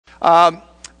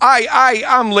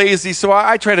I'm lazy, so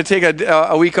I try to take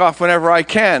a week off whenever I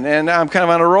can, and I'm kind of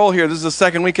on a roll here. This is the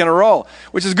second week in a row,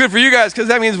 which is good for you guys because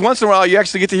that means once in a while you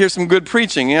actually get to hear some good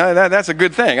preaching. You know, that's a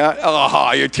good thing.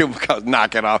 You're too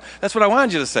knock it off. That's what I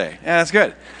wanted you to say. Yeah, that's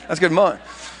good. That's good.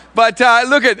 But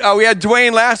look at we had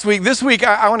Dwayne last week. This week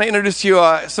I want to introduce you.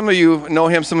 Some of you know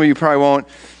him, some of you probably won't.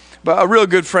 But a real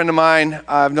good friend of mine.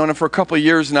 I've known him for a couple of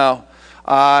years now.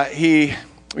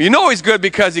 You know he's good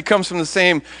because he comes from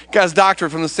got his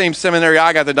doctorate from the same seminary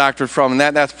I got the doctorate from, and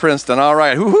that's Princeton. All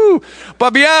right, woo-hoo.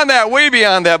 But beyond that, way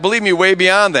beyond that, believe me, way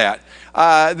beyond that,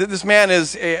 this man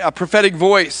is a prophetic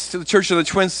voice to the Church of the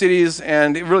Twin Cities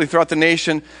and really throughout the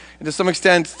nation, and to some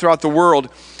extent throughout the world.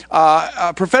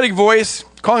 A prophetic voice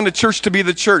calling the church to be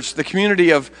the church, the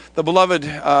community of the beloved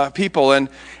people, and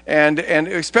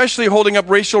especially holding up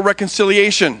racial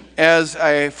reconciliation as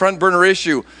a front burner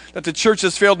issue that the church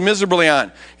has failed miserably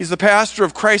on. He's the pastor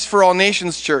of Christ for All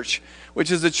Nations Church,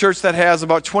 which is a church that has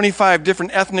about 25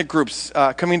 different ethnic groups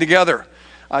coming together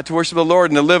to worship the Lord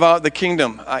and to live out the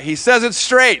kingdom. He says it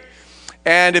straight.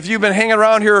 And if you've been hanging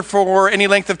around here for any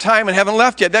length of time and haven't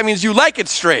left yet, that means you like it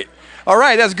straight. All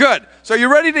right, that's good. So are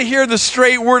you ready to hear the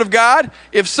straight word of God?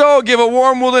 If so, give a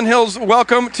warm Woodland Hills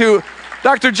welcome to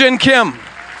Dr. Jin Kim.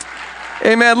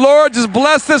 Amen. Lord, just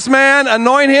bless this man,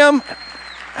 anoint him,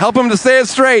 help him to say it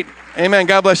straight. Amen.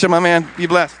 God bless you, my man. Be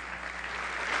blessed.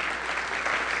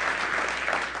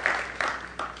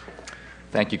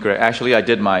 Thank you, Greg. Actually, I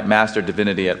did my Master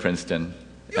Divinity at Princeton.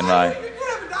 You don't have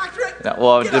a doctorate?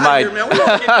 Well, Get out of here, man. We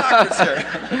don't get doctorates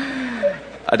here.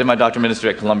 I did my doctoral ministry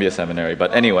at Columbia Seminary,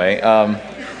 but anyway.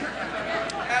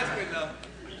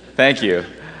 Thank you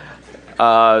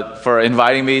for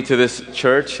inviting me to this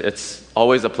church. It's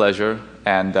always a pleasure,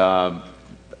 and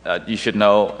you should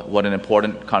know what an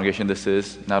important congregation this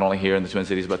is, not only here in the Twin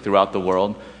Cities, but throughout the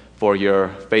world, for your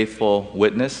faithful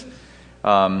witness,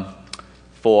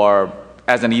 for,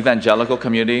 as an evangelical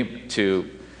community, to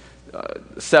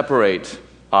separate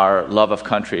our love of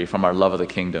country from our love of the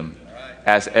kingdom,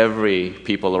 as every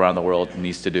people around the world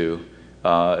needs to do.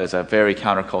 It's a very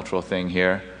countercultural thing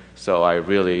here, so I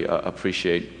really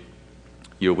appreciate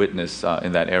your witness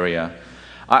in that area.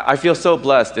 I feel so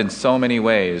blessed in so many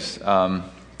ways.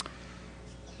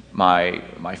 My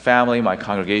family, my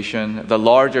congregation, the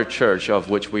larger church of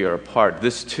which we are a part,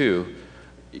 this too,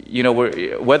 you know,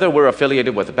 whether we're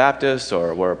affiliated with the Baptists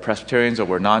or we're Presbyterians or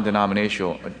we're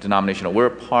non-denominational, we're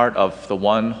part of the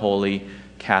one holy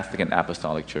Catholic and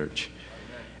Apostolic Church.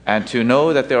 And to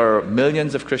know that there are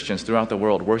millions of Christians throughout the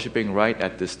world worshiping right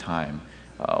at this time,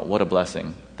 what a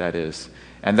blessing that is.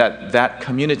 And that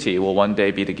community will one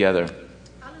day be together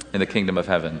in the kingdom of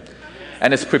heaven.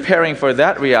 And it's preparing for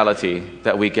that reality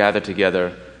that we gather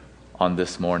together on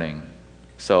this morning.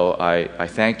 So I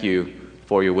thank you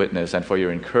for your witness and for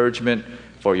your encouragement,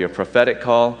 for your prophetic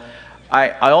call.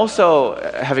 I also,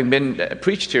 having been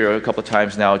preached here a couple of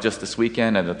times now, just this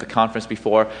weekend and at the conference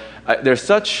before, there's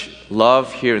such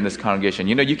love here in this congregation.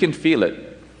 You know, you can feel it.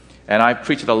 And I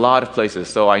preach at a lot of places,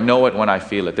 so I know it when I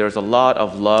feel it. There's a lot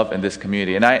of love in this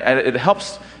community. And it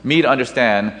helps me to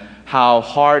understand how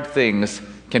hard things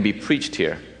can be preached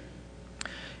here.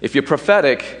 If you're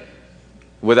prophetic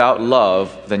without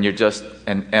love, then you're just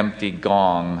an empty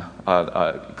gong,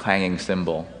 clanging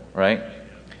cymbal, right?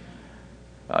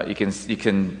 You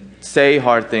can say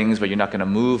hard things, but you're not going to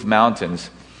move mountains.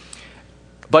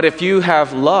 But if you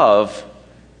have love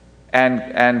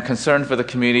and concern for the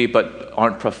community, but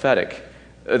aren't prophetic,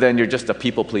 then you're just a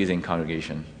people-pleasing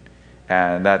congregation.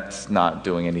 And that's not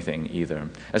doing anything either.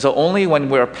 And so only when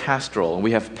we're pastoral, and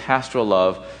we have pastoral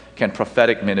love, can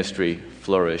prophetic ministry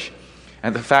flourish.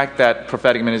 And the fact that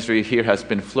prophetic ministry here has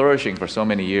been flourishing for so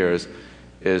many years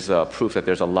is proof that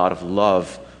there's a lot of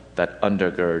love that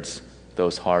undergirds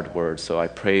those hard words. So I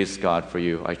praise God for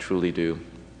you. I truly do.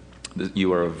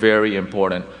 You are a very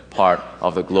important part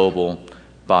of the global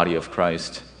body of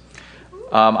Christ.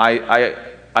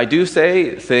 I do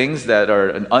say things that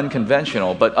are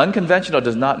unconventional, but unconventional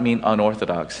does not mean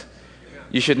unorthodox.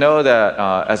 You should know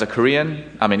that as a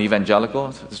Korean, I'm an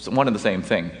evangelical. It's one and the same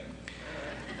thing.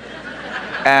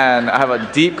 And I have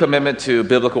a deep commitment to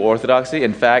biblical orthodoxy.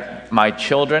 In fact, my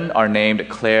children are named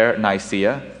Claire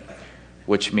Nicaea,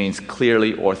 which means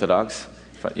clearly orthodox.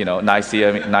 You know,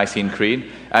 Nicene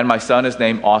Creed. And my son is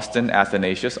named Austin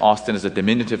Athanasius. Austin is a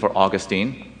diminutive for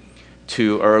Augustine,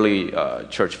 two early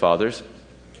church fathers.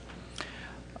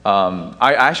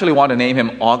 I actually want to name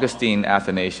him Augustine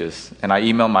Athanasius. And I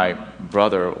emailed my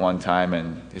brother one time,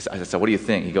 and I said, what do you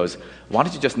think? He goes, why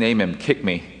don't you just name him Kick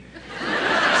Me?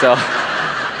 So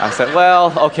I said,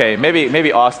 well, okay,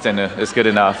 maybe Austin is good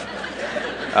enough.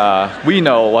 We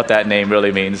know what that name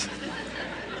really means.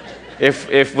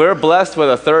 If we're blessed with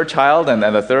a third child, and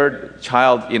the third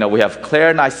child, we have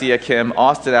Claire Nicaea Kim,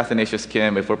 Austin Athanasius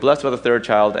Kim. If we're blessed with a third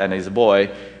child and he's a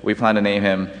boy, we plan to name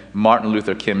him Martin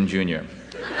Luther Kim Jr.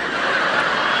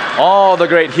 All the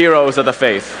great heroes of the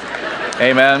faith.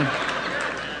 Amen.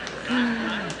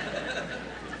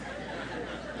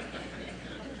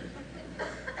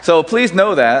 So please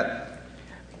know that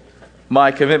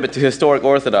my commitment to historic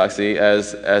orthodoxy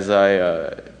as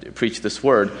I preach this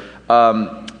word,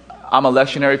 I'm a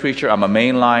lectionary preacher. I'm a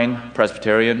mainline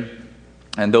Presbyterian.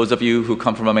 And those of you who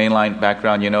come from a mainline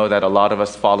background, you know that a lot of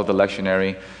us follow the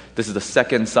lectionary. This is the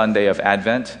second Sunday of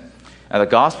Advent. And the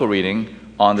gospel reading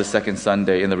on the second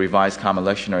Sunday in the Revised Common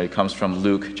Lectionary comes from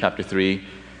Luke chapter 3,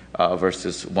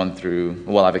 verses 1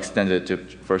 through, I've extended it to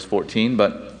verse 14,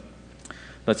 but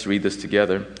let's read this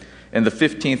together. In the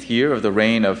 15th year of the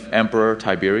reign of Emperor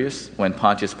Tiberius, when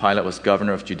Pontius Pilate was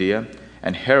governor of Judea,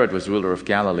 and Herod was ruler of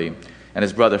Galilee, and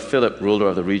his brother Philip, ruler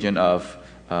of the region of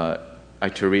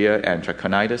Iturea and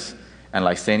Trachonitis, and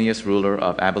Lysanias, ruler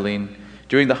of Abilene,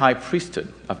 during the high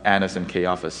priesthood of Annas and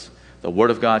Caiaphas, the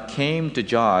word of God came to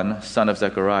John, son of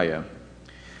Zechariah.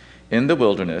 In the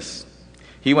wilderness,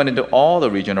 he went into all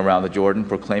the region around the Jordan,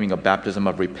 proclaiming a baptism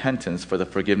of repentance for the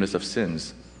forgiveness of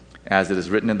sins. As it is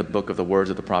written in the book of the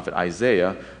words of the prophet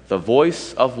Isaiah, the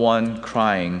voice of one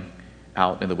crying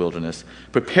out in the wilderness,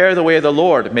 prepare the way of the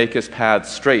Lord, make his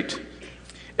paths straight.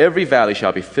 Every valley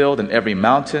shall be filled, and every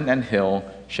mountain and hill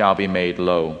shall be made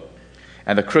low.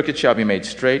 And the crooked shall be made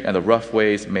straight, and the rough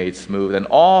ways made smooth. And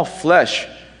all flesh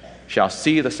shall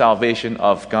see the salvation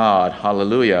of God.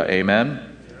 Hallelujah.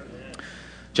 Amen.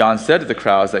 John said to the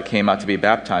crowds that came out to be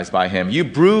baptized by him, you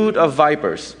brood of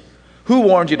vipers, who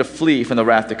warned you to flee from the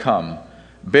wrath to come?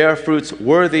 Bear fruits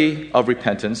worthy of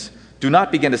repentance. Do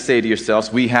not begin to say to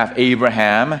yourselves, we have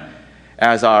Abraham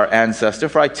as our ancestor.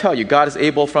 For I tell you, God is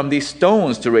able from these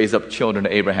stones to raise up children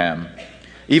to Abraham.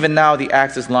 Even now the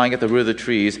axe is lying at the root of the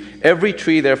trees. Every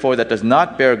tree, therefore, that does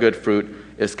not bear good fruit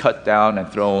is cut down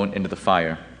and thrown into the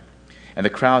fire. And the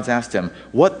crowds asked him,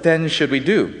 what then should we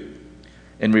do?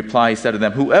 In reply, he said to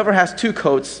them, whoever has 2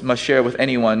 coats must share with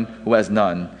anyone who has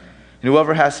none. And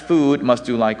whoever has food must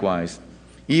do likewise.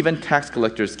 Even tax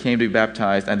collectors came to be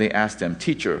baptized, and they asked him,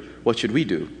 teacher, what should we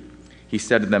do? He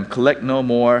said to them, collect no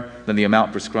more than the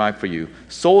amount prescribed for you.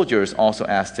 Soldiers also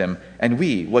asked him, and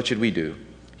we, what should we do?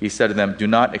 He said to them, do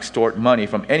not extort money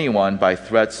from anyone by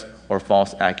threats or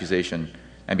false accusation,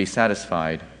 and be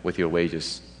satisfied with your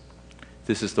wages.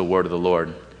 This is the word of the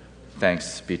Lord.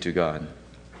 Thanks be to God.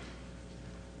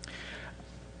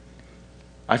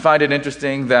 I find it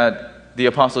interesting that the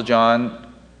Apostle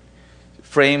John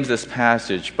frames this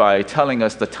passage by telling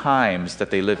us the times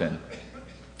that they live in.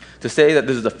 To say that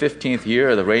this is the 15th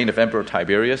year of the reign of Emperor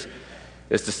Tiberius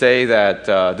is to say that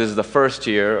this is the first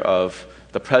year of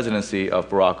the presidency of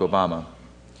Barack Obama.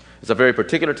 It's a very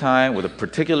particular time with a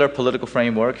particular political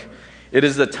framework. It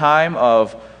is the time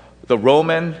of the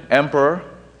Roman emperor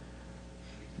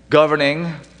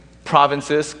governing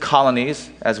provinces, colonies,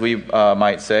 as we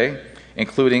might say,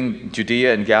 including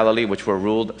Judea and Galilee, which were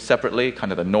ruled separately,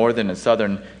 kind of the northern and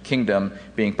southern kingdom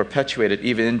being perpetuated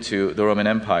even into the Roman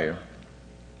Empire.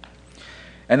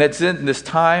 And it's in this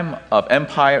time of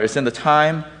empire, it's in the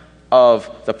time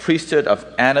of the priesthood of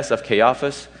Annas of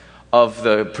Caiaphas, of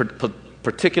the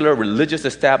particular religious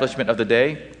establishment of the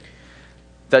day,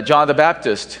 that John the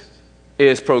Baptist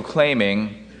is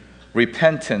proclaiming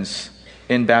repentance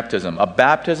in baptism, a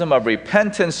baptism of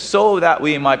repentance so that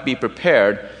we might be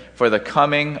prepared for the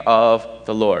coming of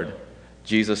the Lord,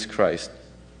 Jesus Christ,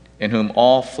 in whom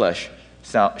all flesh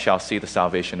shall see the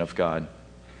salvation of God.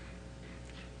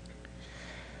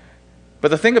 But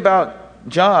the thing about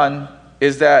John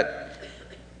is that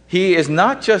he is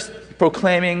not just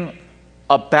proclaiming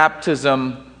a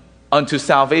baptism unto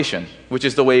salvation, which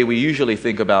is the way we usually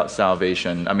think about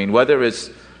salvation. I mean, whether it's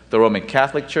the Roman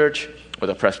Catholic Church or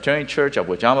the Presbyterian Church, of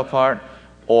which I'm a part,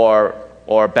 or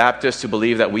Baptists who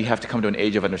believe that we have to come to an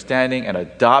age of understanding and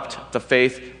adopt the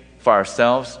faith for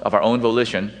ourselves, of our own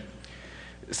volition.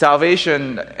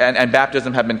 Salvation and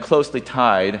baptism have been closely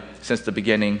tied since the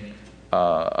beginning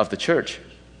of the church.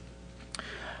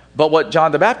 But what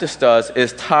John the Baptist does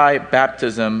is tie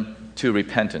baptism to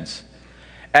repentance.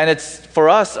 And it's, for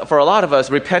a lot of us,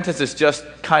 repentance is just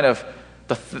kind of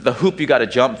the hoop you got to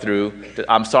jump through.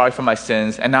 I'm sorry for my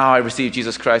sins, and now I receive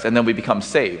Jesus Christ, and then we become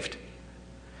saved.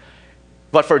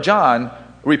 But for John,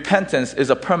 repentance is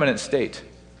a permanent state.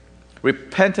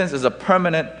 Repentance is a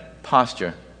permanent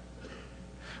posture.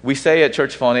 We say at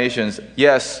Church of All Nations,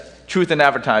 yes, truth in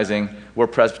advertising, we're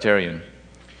Presbyterian.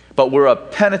 But we're a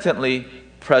penitently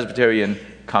Presbyterian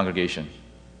congregation.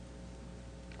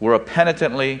 We're a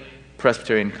penitently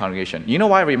Presbyterian congregation. You know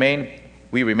why we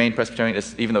remain Presbyterian,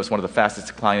 even though it's one of the fastest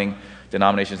declining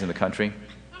denominations in the country?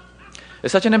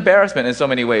 It's such an embarrassment in so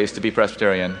many ways to be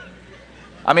Presbyterian.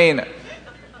 I mean,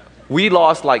 we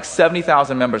lost like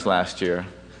 70,000 members last year.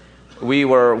 We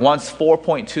were once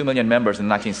 4.2 million members in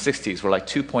the 1960s. We're like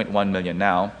 2.1 million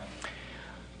now.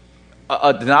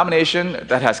 A denomination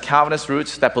that has Calvinist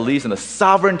roots, that believes in the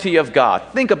sovereignty of God.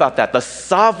 Think about that, the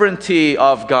sovereignty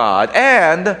of God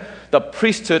and the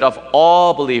priesthood of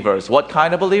all believers. What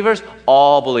kind of believers?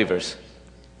 All believers.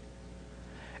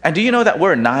 And do you know that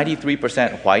we're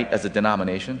 93% white as a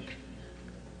denomination?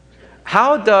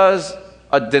 How does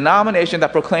a denomination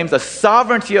that proclaims the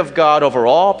sovereignty of God over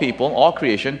all people, all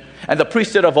creation, and the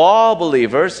priesthood of all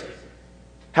believers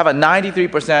have a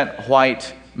 93%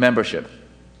 white membership?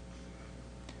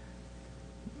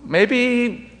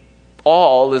 Maybe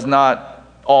all is not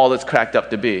all it's cracked up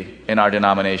to be in our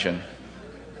denomination.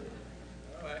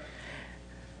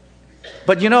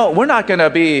 But you know, we're not going to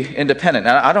be independent.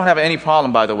 And I don't have any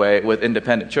problem, by the way, with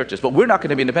independent churches. But we're not going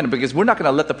to be independent because we're not going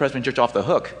to let the Presbyterian Church off the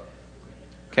hook.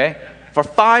 Okay? For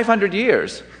 500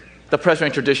 years, the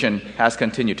Presbyterian tradition has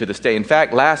continued to this day. In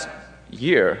fact,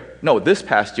 this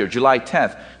past year, July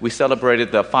 10th, we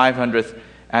celebrated the 500th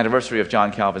anniversary of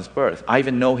John Calvin's birth. I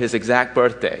even know his exact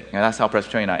birthday. And that's how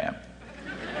Presbyterian I am.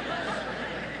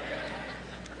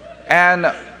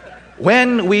 And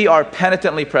when we are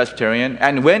penitently Presbyterian,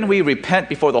 and when we repent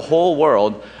before the whole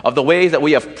world of the ways that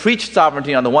we have preached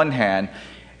sovereignty on the one hand,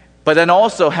 but then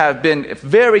also have been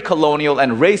very colonial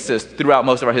and racist throughout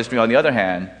most of our history on the other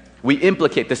hand, we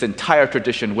implicate this entire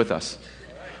tradition with us.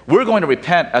 We're going to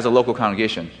repent as a local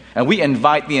congregation, and we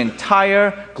invite the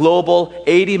entire global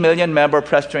 80 million member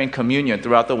Presbyterian communion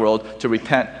throughout the world to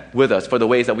repent with us for the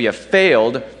ways that we have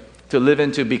failed to live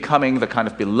into becoming the kind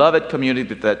of beloved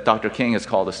community that Dr. King has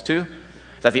called us to,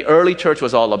 that the early church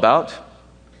was all about.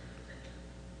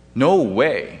 No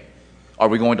way are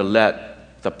we going to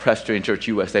let the Presbyterian Church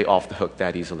USA off the hook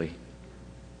that easily.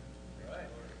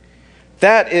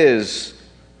 That is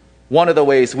one of the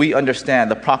ways we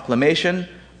understand the proclamation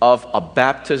of a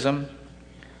baptism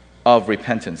of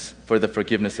repentance for the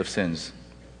forgiveness of sins.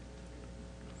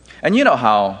 And you know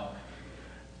how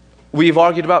we've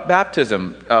argued about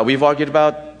baptism. We've argued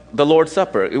about the Lord's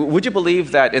Supper. Would you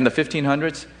believe that in the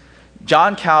 1500s,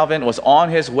 John Calvin was on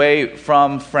his way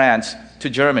from France to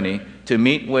Germany to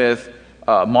meet with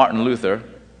Martin Luther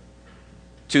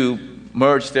to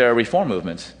merge their reform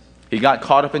movements? He got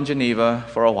caught up in Geneva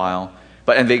for a while,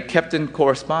 and they kept in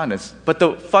correspondence. But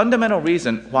the fundamental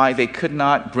reason why they could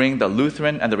not bring the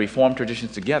Lutheran and the Reformed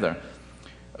traditions together,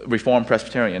 Reformed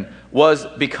Presbyterian, was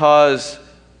because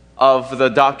of the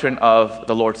doctrine of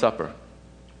the Lord's Supper.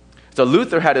 So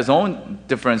Luther had his own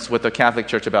difference with the Catholic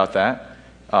Church about that,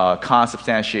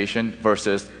 consubstantiation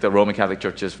versus the Roman Catholic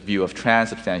Church's view of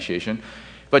transubstantiation.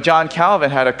 But John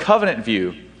Calvin had a covenant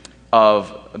view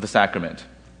of the sacrament.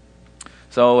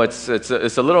 So it's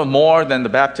a little more than the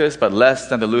Baptists, but less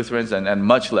than the Lutherans, and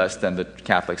much less than the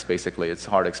Catholics, basically. It's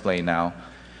hard to explain now.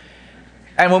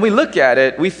 And when we look at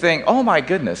it, we think, oh my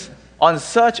goodness, on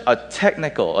such a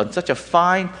technical, on such a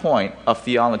fine point of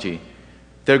theology,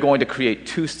 they're going to create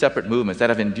two separate movements that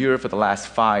have endured for the last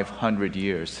 500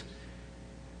 years.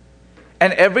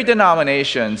 And every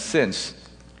denomination since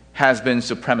has been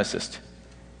supremacist.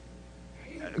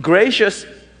 Gracious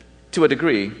to a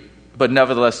degree, but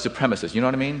nevertheless supremacist. You know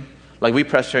what I mean? Like we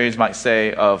Presbyterians might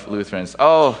say of Lutherans,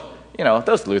 oh, you know,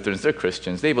 those Lutherans, they're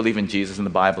Christians. They believe in Jesus and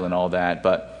the Bible and all that,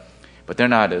 but they're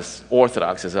not as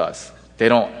orthodox as us. They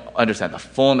don't understand the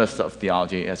fullness of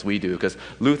theology as we do, because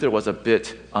Luther was a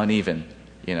bit uneven,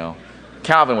 you know.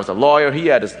 Calvin was a lawyer. He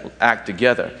had his act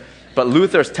together. But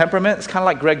Luther's temperament is kind of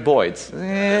like Greg Boyd's,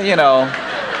 you know,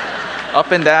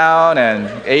 up and down and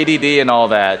ADD and all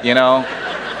that, you know.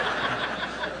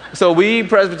 So we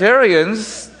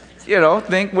Presbyterians, you know,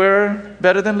 think we're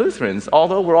better than Lutherans,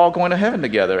 although we're all going to heaven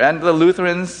together. And the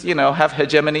Lutherans, you know, have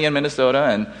hegemony in Minnesota,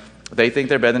 and they think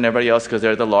they're better than everybody else because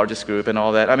they're the largest group and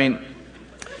all that. I mean,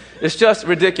 it's just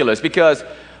ridiculous, because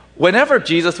whenever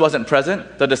Jesus wasn't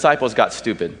present, the disciples got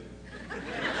stupid.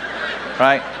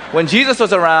 Right? When Jesus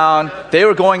was around, they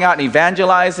were going out and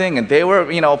evangelizing, and they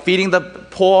were, you know, feeding the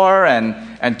poor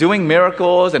and doing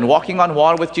miracles and walking on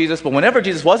water with Jesus. But whenever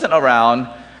Jesus wasn't around,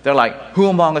 they're like, who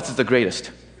among us is the greatest?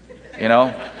 You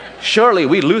know? Surely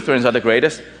we Lutherans are the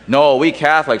greatest. No, we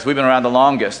Catholics, we've been around the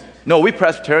longest. No, we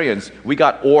Presbyterians, we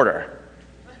got order.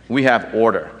 We have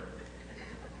order.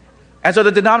 And so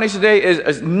the denomination today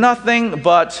is nothing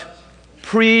but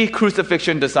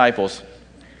pre-crucifixion disciples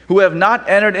who have not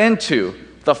entered into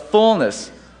the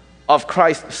fullness of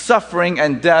Christ's suffering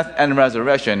and death and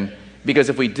resurrection, because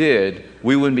if we did,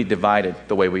 we wouldn't be divided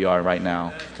the way we are right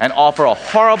now and offer a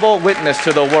horrible witness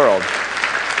to the world.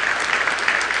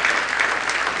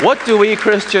 What do we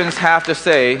Christians have to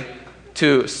say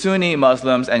to Sunni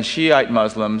Muslims and Shiite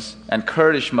Muslims and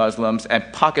Kurdish Muslims and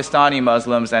Pakistani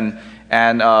Muslims and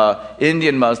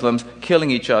Indian Muslims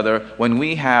killing each other when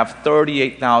we have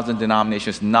 38,000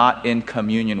 denominations not in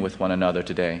communion with one another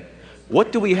today?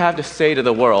 What do we have to say to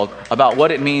the world about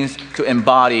what it means to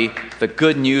embody the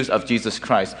good news of Jesus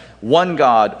Christ? One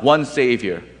God, one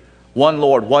Savior, one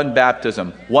Lord, one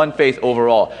baptism, one faith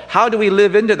overall. How do we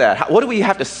live into that? What do we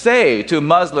have to say to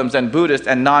Muslims and Buddhists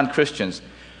and non-Christians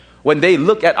when they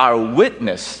look at our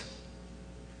witness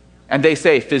and they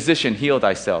say, physician, heal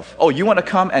thyself? Oh, you want to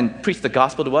come and preach the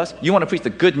gospel to us? You want to preach the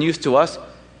good news to us?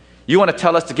 You want to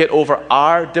tell us to get over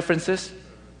our differences?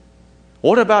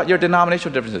 What about your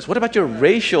denominational differences? What about your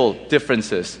racial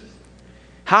differences?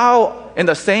 How, in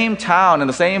the same town, in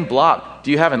the same block,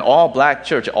 do you have an all-black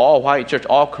church, all-white church,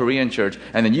 all-Korean church,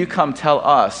 and then you come tell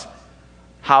us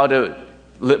how to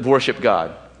worship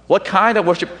God? What kind of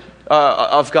worship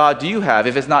of God do you have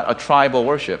if it's not a tribal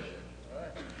worship?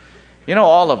 You know,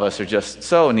 all of us are just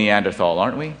so Neanderthal,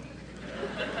 aren't we?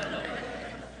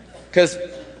 Because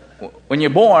when you're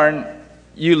born,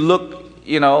 you look,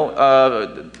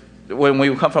 when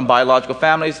we come from biological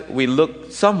families, we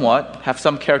look somewhat, have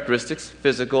some characteristics,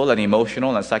 physical and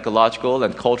emotional and psychological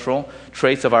and cultural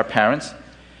traits of our parents.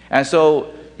 And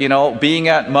so, being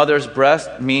at mother's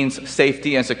breast means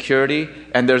safety and security,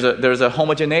 and there's a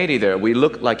homogeneity there. We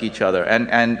look like each other,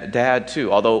 and dad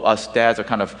too, although us dads are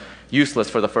kind of useless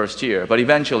for the first year. But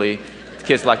eventually,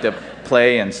 kids like to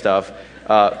play and stuff.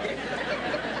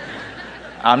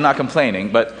 I'm not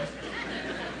complaining, but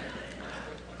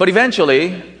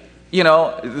eventually,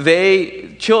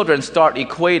 children start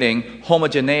equating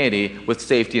homogeneity with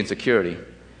safety and security.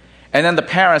 And then the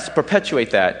parents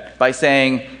perpetuate that by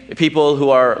saying people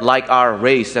who are like our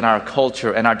race and our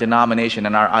culture and our denomination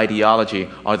and our ideology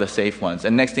are the safe ones.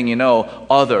 And next thing you know,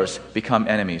 others become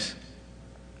enemies.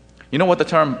 You know where the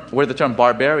term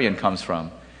barbarian comes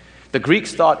from? The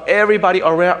Greeks thought everybody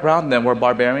around them were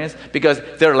barbarians because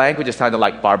their language is sounded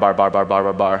like bar, bar, bar, bar, bar,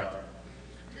 bar, bar.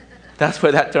 That's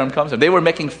where that term comes from. They were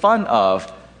making fun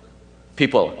of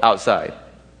people outside,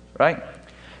 right?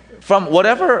 From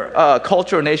whatever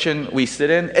culture or nation we sit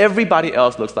in, everybody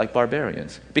else looks like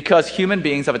barbarians because human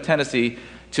beings have a tendency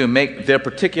to make their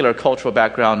particular cultural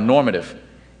background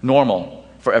normal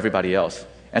for everybody else.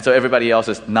 And so everybody else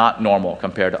is not normal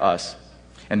compared to us.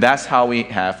 And that's how we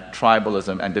have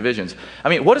tribalism and divisions. I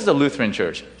mean, what is the Lutheran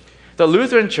Church? The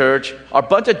Lutheran Church are a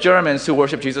bunch of Germans who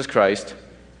worship Jesus Christ,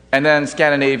 and then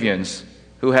Scandinavians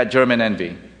who had German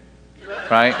envy,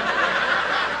 right?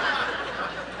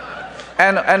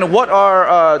 And what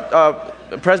are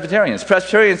Presbyterians?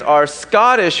 Presbyterians are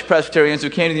Scottish Presbyterians who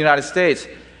came to the United States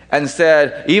and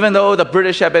said, even though the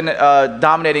British have been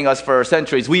dominating us for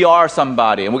centuries, we are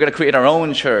somebody, and we're going to create our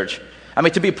own church. I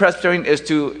mean, to be Presbyterian is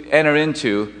to enter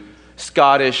into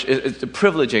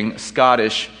privileging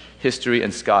Scottish history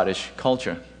and Scottish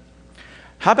culture.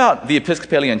 How about the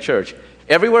Episcopalian Church?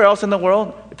 Everywhere else in the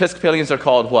world, Episcopalians are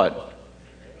called what?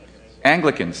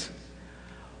 Anglicans.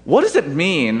 What does it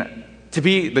mean to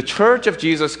be the Church of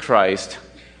Jesus Christ,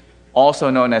 also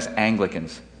known as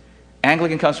Anglicans?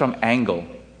 Anglican comes from Angle,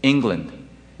 England.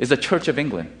 Is the Church of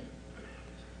England.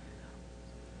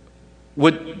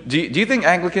 Do you think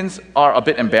Anglicans are a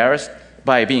bit embarrassed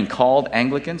by being called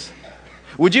Anglicans?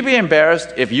 Would you be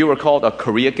embarrassed if you were called a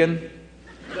Koreacan?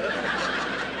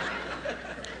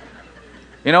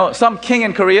 Some king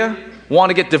in Korea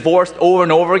wanted to get divorced over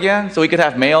and over again so he could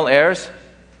have male heirs.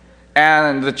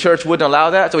 And the church wouldn't allow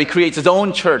that, so he creates his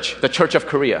own church, the Church of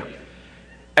Korea.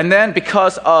 And then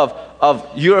because of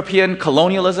European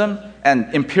colonialism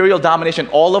and imperial domination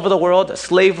all over the world,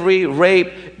 slavery,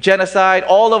 rape, genocide,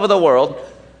 all over the world,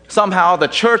 somehow the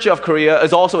Church of Korea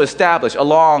is also established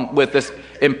along with this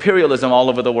imperialism all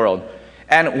over the world.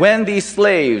 And when these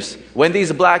slaves, when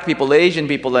these black people, Asian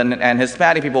people, and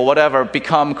Hispanic people, whatever,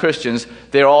 become Christians,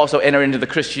 they also enter into the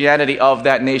Christianity of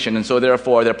that nation, and so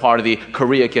therefore they're part of the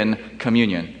Korean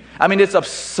communion. I mean, it's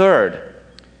absurd.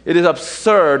 It is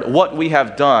absurd what we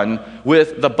have done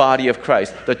with the body of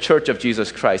Christ, the Church of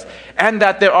Jesus Christ, and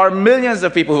that there are millions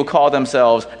of people who call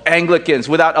themselves Anglicans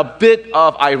without a bit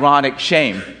of ironic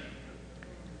shame.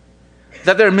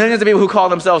 That there are millions of people who call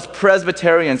themselves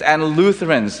Presbyterians and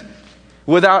Lutherans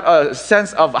without a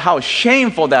sense of how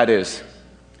shameful that is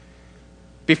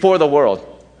before the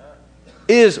world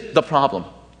is the problem.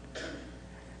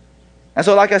 And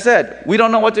so, like I said, we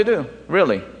don't know what to do,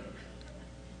 really.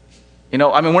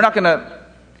 We're not going to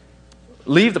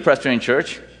leave the Presbyterian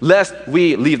Church lest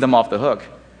we leave them off the hook.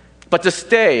 But to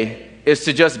stay is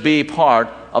to just be part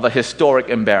of a historic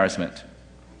embarrassment.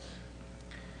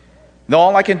 And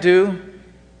all I can do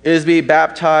is be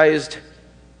baptized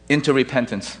into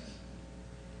repentance.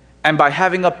 And by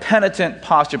having a penitent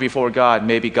posture before God,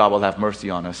 maybe God will have mercy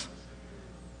on us.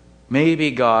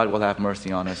 Maybe God will have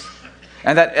mercy on us.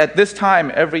 And that at this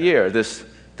time every year, this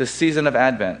season of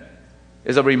Advent,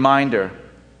 is a reminder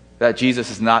that Jesus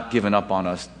has not given up on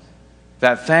us.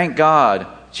 That thank God,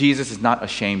 Jesus is not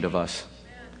ashamed of us.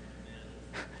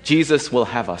 Jesus will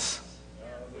have us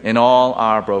in all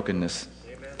our brokenness.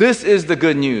 This is the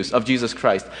good news of Jesus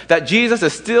Christ. That Jesus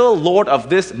is still Lord of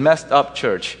this messed up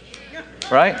church.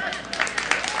 Right?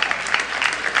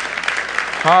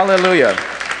 Hallelujah.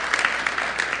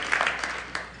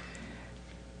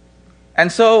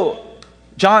 And so,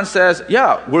 John says,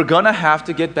 yeah, we're going to have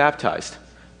to get baptized.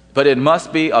 But it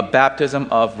must be a baptism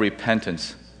of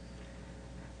repentance.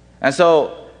 And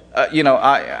so,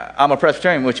 I'm a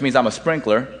Presbyterian, which means I'm a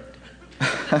sprinkler.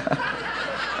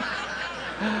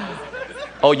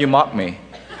 Oh, you mock me.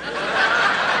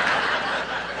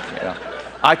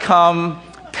 I come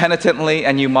penitently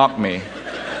and you mock me.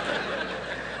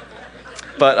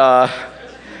 But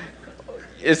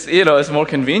it's more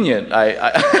convenient.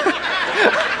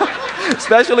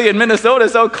 Especially in Minnesota,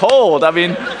 it's so cold.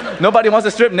 Nobody wants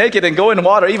to strip naked and go in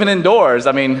water, even indoors.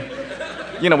 We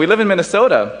live in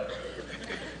Minnesota.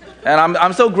 And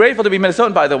I'm so grateful to be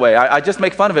Minnesotan, by the way. I just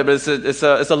make fun of it, but it's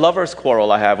a lover's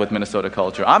quarrel I have with Minnesota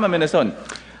culture. I'm a Minnesotan.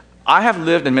 I have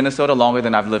lived in Minnesota longer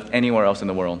than I've lived anywhere else in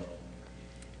the world.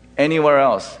 Anywhere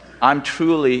else. I'm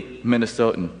truly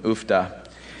Minnesotan. Oofda.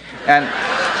 And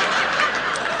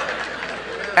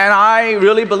I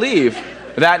really believe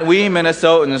that we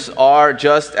Minnesotans are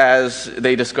just as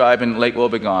they describe in Lake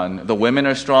Wobegon. The women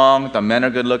are strong, the men are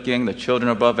good looking, the children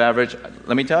are above average.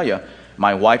 Let me tell you,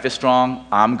 my wife is strong,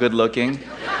 I'm good looking,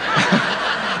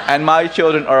 and my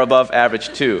children are above average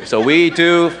too. So we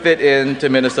do fit into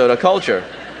Minnesota culture.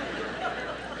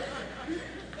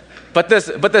 But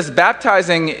this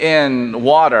baptizing in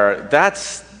water,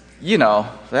 that's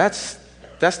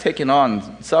taking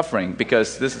on suffering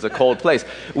because this is a cold place.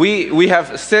 We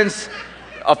have since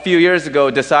a few years ago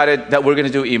decided that we're going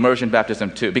to do immersion baptism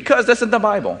too, because that's in the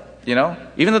Bible,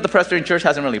 Even though the Presbyterian Church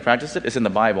hasn't really practiced it, it's in the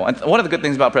Bible. And one of the good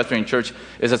things about Presbyterian Church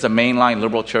is it's a mainline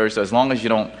liberal church, so as long as you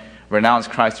don't renounce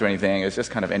Christ or anything, it's just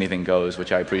kind of anything goes,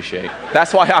 which I appreciate.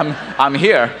 That's why I'm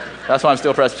here. That's why I'm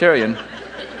still Presbyterian.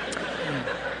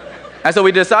 And so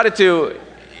we decided to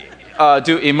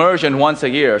do immersion once a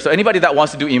year. So anybody that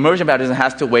wants to do immersion baptism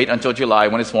has to wait until July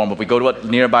when it's warm. But we go to a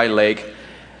nearby lake.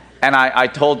 And I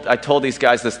told these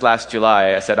guys this last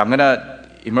July, I said, I'm going to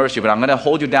immerse you, but I'm going to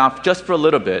hold you down just for a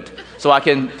little bit so I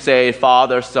can say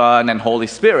Father, Son, and Holy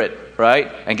Spirit,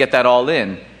 right? And get that all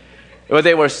in. But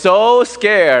they were so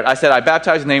scared. I said, I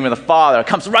baptize in the name of the Father. It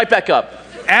comes right back up.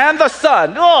 And the Son.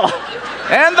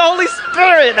 And the Holy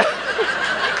Spirit.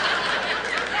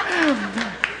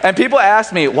 And people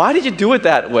ask me, why did you do it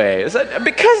that way? I said,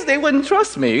 because they wouldn't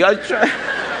trust me. I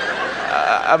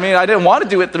didn't want to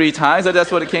do it 3 times, but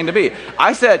that's what it came to be.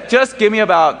 I said, just give me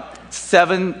about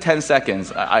 7-10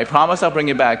 seconds. I promise I'll bring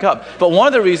you back up. But one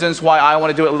of the reasons why I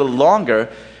want to do it a little longer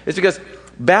is because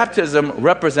baptism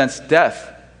represents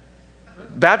death.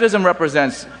 Baptism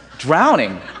represents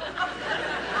drowning.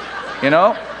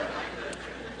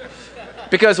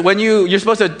 Because when you're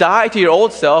supposed to die to your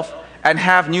old self and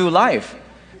have new life.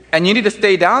 And you need to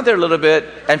stay down there a little bit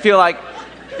and feel like,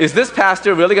 is this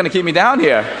pastor really going to keep me down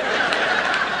here?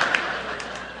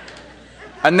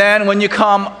 And then when you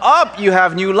come up, you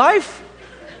have new life.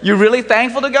 You're really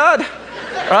thankful to God,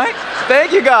 right?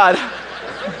 Thank you, God.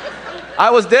 I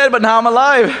was dead, but now I'm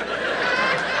alive.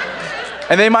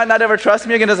 And they might not ever trust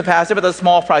me again as a pastor, but there's a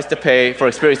small price to pay for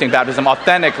experiencing baptism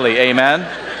authentically. Amen.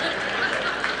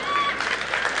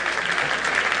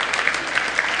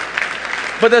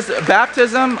 But this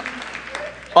baptism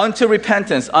unto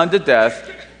repentance, unto death,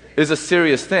 is a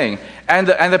serious thing. And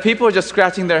the people are just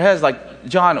scratching their heads like,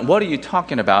 John, what are you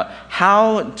talking about?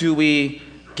 How do we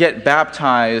get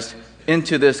baptized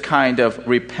into this kind of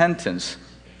repentance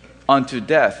unto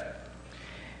death?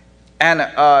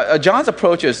 And John's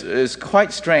approach is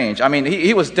quite strange.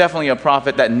 He was definitely a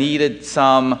prophet that needed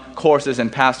some courses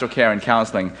in pastoral care and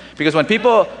counseling. Because when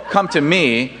people come to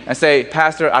me and say,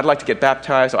 Pastor, I'd like to get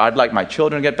baptized, or I'd like my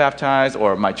children to get baptized,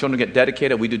 or my children to get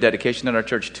dedicated. We do dedication in our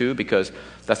church too, because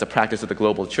that's the practice of the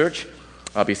global church,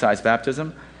 besides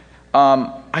baptism.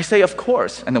 I say, of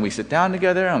course. And then we sit down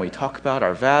together and we talk about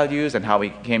our values and how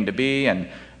we came to be, and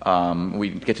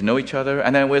we get to know each other.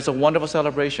 And then it was a wonderful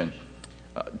celebration.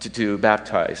 to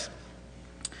baptize.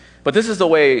 But this is the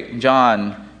way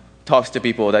John talks to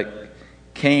people that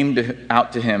came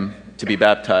out to him to be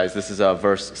baptized. This is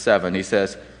verse 7. He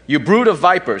says, "You brood of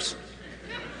vipers,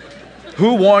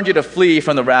 who warned you to flee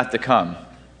from the wrath to come?"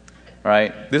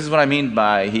 Right? This is what I mean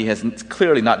by he has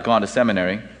clearly not gone to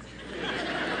seminary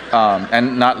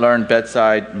and not learned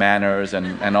bedside manners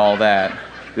and all that.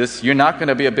 You're not going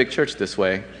to be a big church this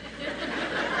way.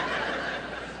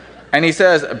 And he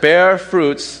says, "Bear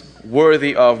fruits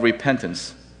worthy of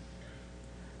repentance."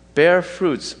 Bear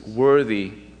fruits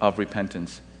worthy of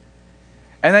repentance.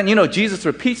 And then, Jesus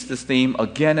repeats this theme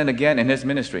again and again in his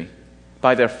ministry.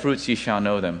 "By their fruits ye shall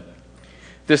know them."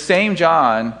 The same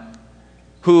John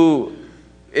who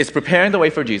is preparing the way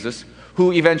for Jesus,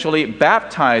 who eventually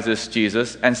baptizes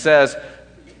Jesus and says,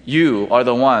 "You are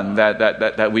the one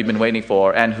that we've been waiting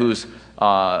for, and whose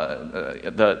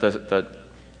the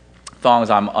thongs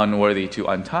I'm unworthy to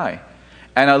untie."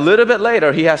 And a little bit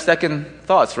later, he has second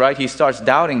thoughts, right? He starts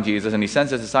doubting Jesus, and he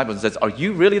sends his disciples and says, "Are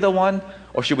you really the one,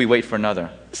 or should we wait for another?"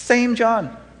 Same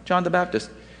John the Baptist.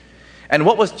 And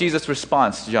what was Jesus'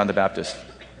 response to John the Baptist?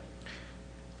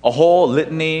 A whole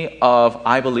litany of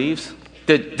 "I believes"?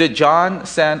 Did Jesus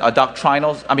send a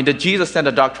doctrinal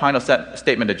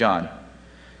statement to John?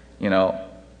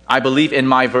 "I believe in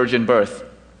my virgin birth.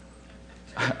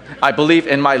 I believe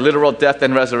in my literal death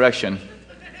and resurrection.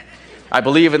 I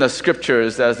believe in the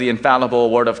scriptures as the infallible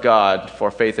word of God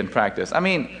for faith and practice."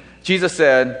 Jesus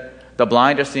said, the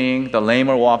blind are seeing, the lame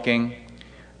are walking,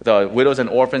 the widows and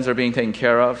orphans are being taken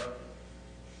care of,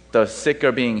 the sick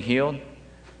are being healed.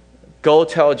 Go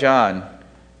tell John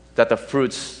that the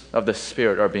fruits of the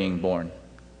Spirit are being born,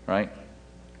 right?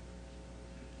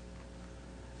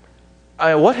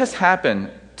 What has happened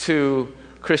to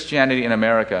Christianity in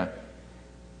America?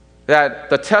 That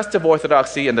the test of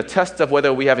orthodoxy and the test of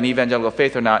whether we have an evangelical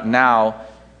faith or not now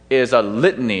is a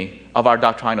litany of our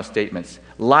doctrinal statements.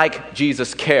 Like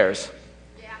Jesus cares.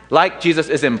 Yeah. Like Jesus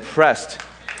is impressed.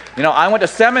 I went to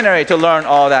seminary to learn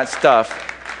all that stuff.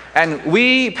 And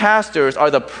we pastors are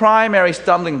the primary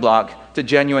stumbling block to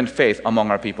genuine faith among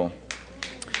our people.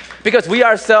 Because we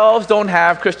ourselves don't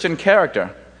have Christian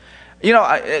character.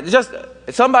 Just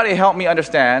somebody help me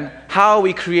understand how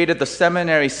we created the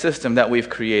seminary system that we've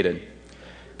created.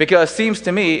 Because it seems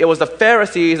to me it was the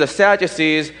Pharisees, the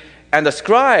Sadducees, and the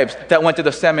scribes that went to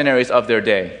the seminaries of their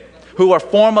day, who were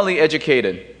formally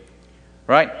educated,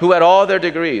 right? Who had all their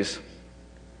degrees.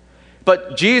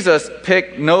 But Jesus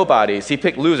picked nobodies. He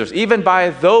picked losers. Even by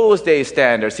those days'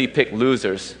 standards, he picked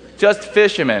losers. Just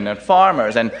fishermen and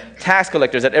farmers and tax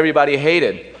collectors that everybody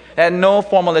hated. They had no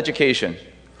formal education.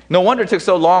 No wonder it took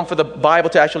so long for the Bible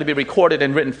to actually be recorded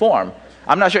in written form.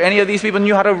 I'm not sure any of these people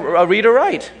knew how to read or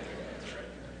write.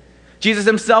 Jesus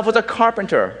himself was a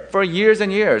carpenter for years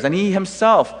and years, and he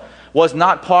himself was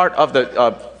not part of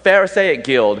the Pharisaic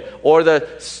guild or the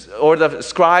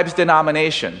scribes'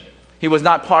 denomination. He was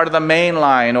not part of the main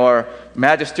line or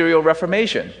magisterial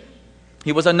reformation.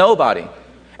 He was a nobody.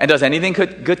 And does anything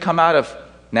good come out of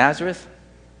Nazareth?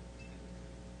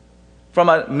 From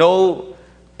a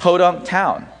no-podunk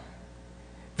town.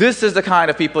 This is the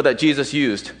kind of people that Jesus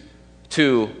used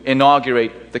to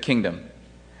inaugurate the kingdom.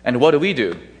 And what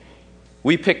do?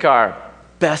 We pick our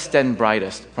best and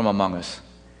brightest from among us.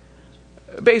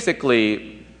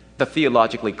 Basically, the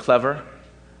theologically clever,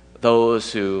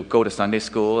 those who go to Sunday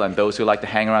school, and those who like to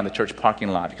hang around the church parking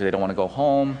lot because they don't want to go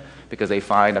home, because they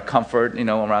find a comfort,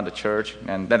 around the church.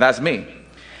 And that's me.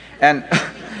 And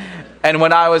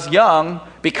when I was young,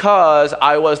 because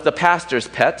I was the pastor's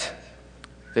pet,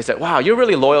 they said, "Wow, you're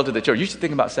really loyal to the church. You should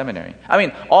think about seminary."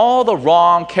 All the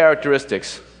wrong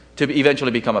characteristics to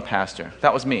eventually become a pastor.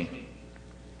 That was me.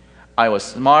 I was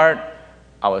smart.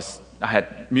 I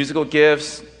had musical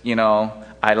gifts.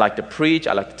 I liked to preach.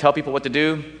 I liked to tell people what to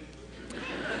do.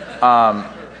 And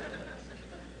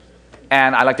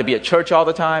I like to be at church all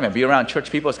the time and be around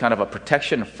church people as kind of a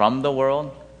protection from the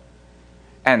world.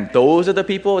 And those are the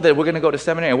people that we're going to go to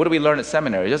seminary. And what do we learn at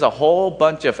seminary? There's a whole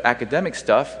bunch of academic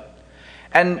stuff.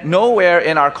 And nowhere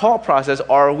in our call process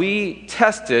are we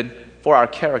tested for our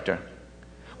character.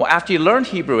 Well, after you learn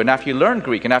Hebrew, and after you learn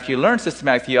Greek, and after you learn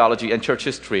systematic theology and church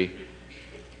history,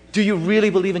 do you really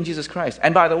believe in Jesus Christ?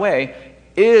 And by the way,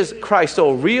 is Christ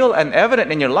so real and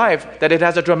evident in your life that it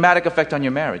has a dramatic effect on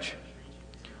your marriage?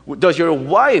 Does your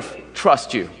wife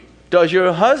trust you? Does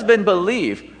your husband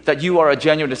believe that you are a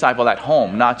genuine disciple at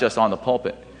home, not just on the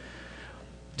pulpit?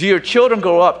 Do your children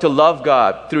grow up to love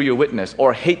God through your witness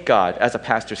or hate God as a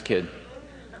pastor's kid?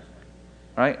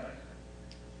 Right?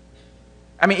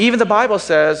 Even the Bible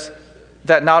says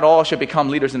that not all should become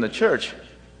leaders in the church,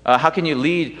 How can you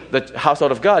lead the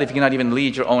household of God if you cannot even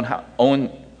lead your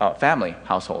own family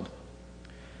household?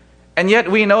 And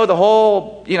yet we know the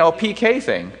whole, PK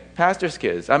thing, pastor's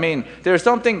kids. I mean, there's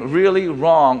something really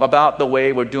wrong about the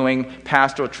way we're doing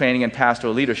pastoral training and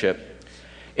pastoral leadership.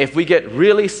 If we get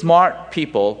really smart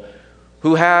people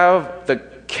who have the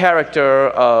character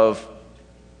of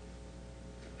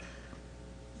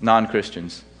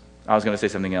non-Christians. I was going to say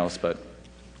something else, but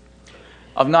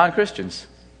of non-Christians,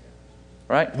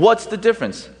 right? What's the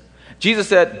difference? Jesus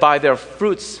said, by their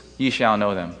fruits ye shall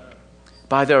know them.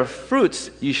 By their fruits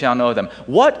ye shall know them.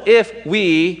 What if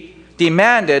we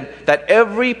demanded that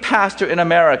every pastor in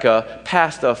America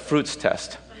pass the fruits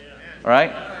test,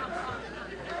 right?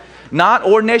 Not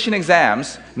ordination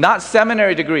exams, not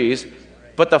seminary degrees,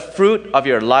 but the fruit of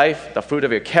your life, the fruit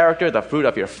of your character, the fruit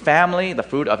of your family, the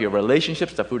fruit of your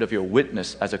relationships, the fruit of your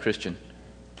witness as a Christian.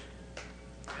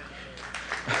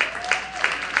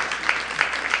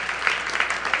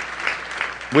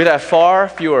 We'd have far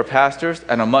fewer pastors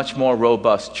and a much more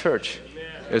robust church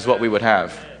is what we would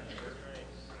have.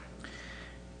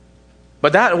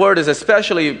 But that word is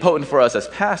especially potent for us as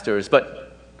pastors,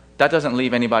 but that doesn't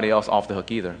leave anybody else off the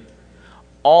hook either.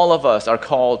 All of us are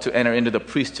called to enter into the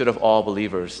priesthood of all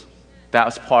believers. That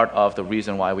was part of the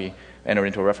reason why we entered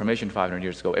into a Reformation 500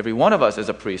 years ago. Every one of us is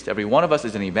a priest. Every one of us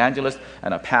is an evangelist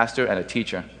and a pastor and a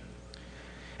teacher.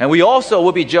 And we also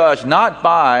will be judged not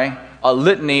by a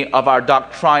litany of our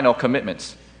doctrinal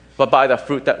commitments, but by the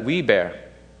fruit that we bear.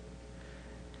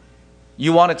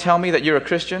 You want to tell me that you're a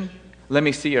Christian? Let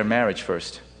me see your marriage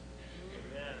first.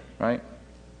 Right?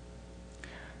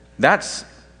 That's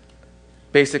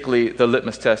basically the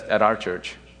litmus test at our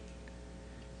church.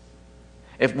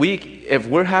 If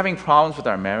we're having problems with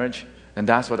our marriage, then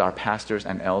that's what our pastors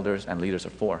and elders and leaders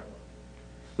are for.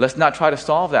 Let's not try to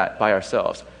solve that by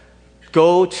ourselves.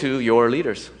 Go to your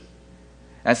leaders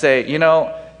and say,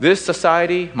 this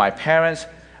society, my parents,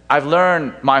 I've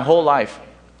learned my whole life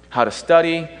how to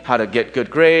study, how to get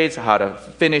good grades, how to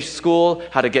finish school,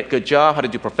 how to get good job, how to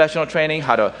do professional training,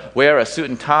 how to wear a suit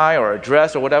and tie or a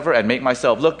dress or whatever and make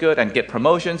myself look good and get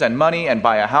promotions and money and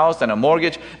buy a house and a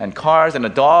mortgage and cars and a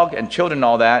dog and children and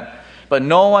all that. But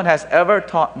no one has ever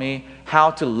taught me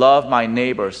how to love my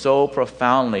neighbor so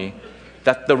profoundly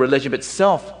that the relationship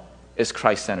itself is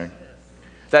Christ-centered.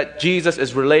 That Jesus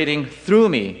is relating through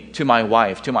me to my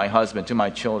wife, to my husband, to my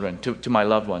children, to my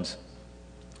loved ones.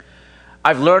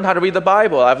 I've learned how to read the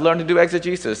Bible. I've learned to do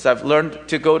exegesis. I've learned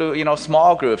to go to,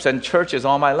 small groups and churches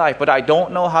all my life. But I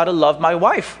don't know how to love my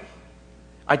wife.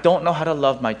 I don't know how to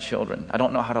love my children. I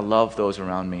don't know how to love those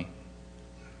around me.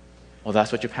 Well,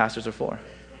 that's what your pastors are for.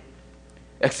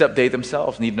 Except they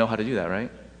themselves need to know how to do that,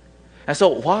 right? And so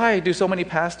why do so many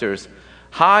pastors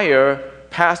hire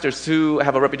pastors who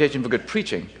have a reputation for good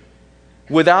preaching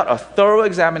without a thorough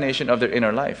examination of their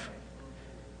inner life?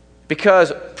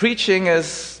 Because preaching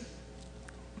is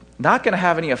not going to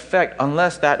have any effect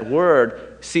unless that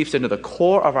word seeps into the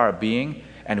core of our being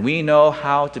and we know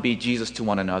how to be Jesus to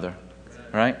one another.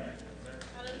 Right?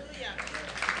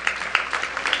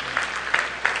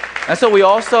 And so we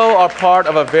also are part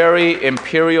of a very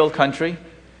imperial country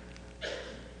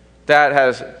that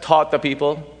has taught the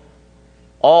people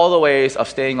all the ways of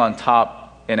staying on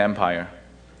top in empire,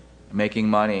 making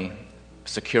money,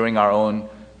 securing our own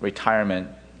retirement,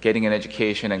 getting an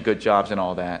education and good jobs and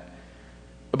all that.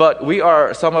 But we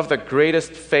are some of the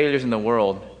greatest failures in the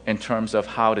world in terms of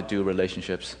how to do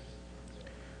relationships.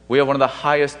 We have one of the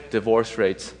highest divorce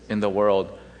rates in the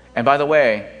world. And by the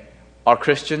way, are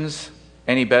Christians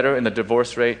any better in the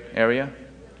divorce rate area?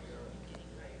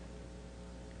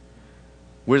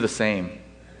 We're the same.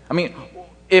 I mean,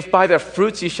 if by their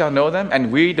fruits ye shall know them,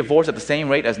 and we divorce at the same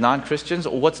rate as non-Christians,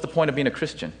 what's the point of being a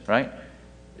Christian, right?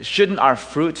 Shouldn't our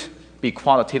fruit be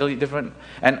qualitatively different?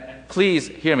 And please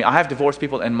hear me. I have divorced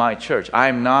people in my church. I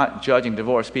am not judging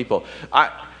divorced people.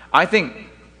 I think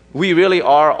we really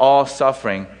are all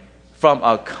suffering from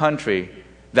a country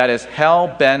that is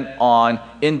hell-bent on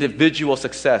individual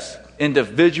success,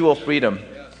 individual freedom,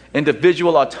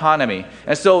 individual autonomy.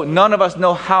 And so none of us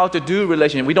know how to do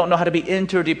relationship. We don't know how to be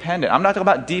interdependent. I'm not talking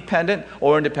about dependent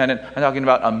or independent. I'm talking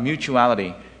about a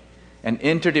mutuality, an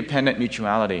interdependent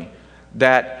mutuality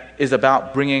that is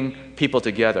about bringing people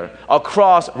together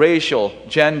across racial,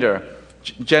 gender,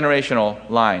 generational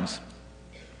lines.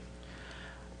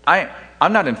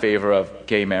 I'm not in favor of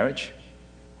gay marriage.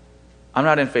 I'm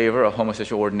not in favor of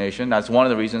homosexual ordination. That's one of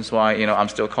the reasons why, I'm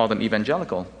still called an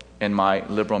evangelical in my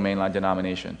liberal mainline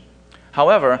denomination.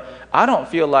 However, I don't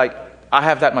feel like I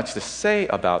have that much to say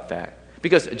about that.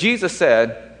 Because Jesus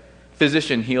said,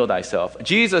 physician, heal thyself.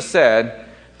 Jesus said,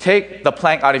 take the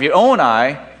plank out of your own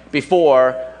eye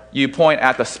before you point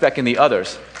at the speck in the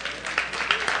others.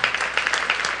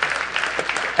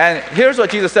 And here's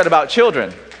what Jesus said about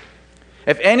children.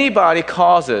 If anybody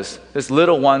causes his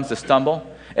little ones to stumble,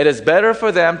 it is better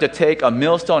for them to take a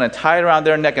millstone and tie it around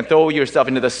their neck and throw yourself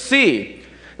into the sea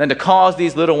than to cause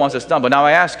these little ones to stumble. Now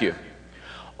I ask you,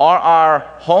 are our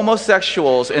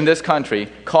homosexuals in this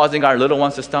country causing our little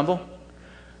ones to stumble?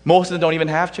 Most of them don't even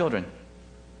have children.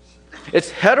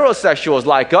 It's heterosexuals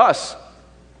like us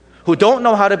who don't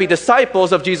know how to be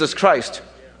disciples of Jesus Christ,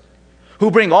 who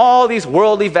bring all these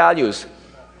worldly values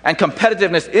and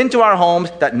competitiveness into our homes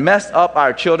that mess up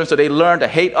our children so they learn to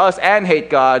hate us and hate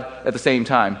God at the same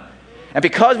time. And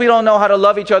because we don't know how to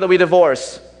love each other, we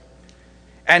divorce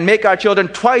and make our children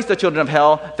twice the children of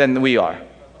hell than we are,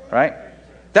 right?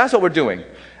 That's what we're doing.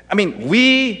 I mean,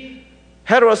 we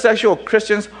heterosexual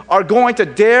Christians are going to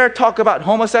dare talk about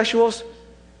homosexuals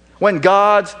when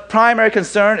God's primary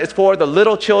concern is for the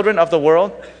little children of the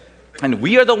world, and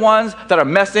we are the ones that are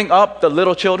messing up the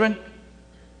little children?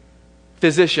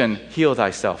 Physician, heal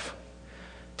thyself.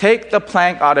 Take the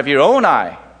plank out of your own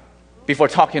eye before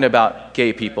talking about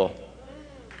gay people.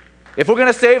 If we're going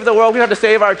to save the world, we have to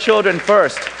save our children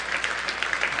first.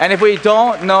 And if we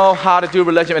don't know how to do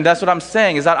religion, and that's what I'm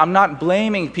saying, is that I'm not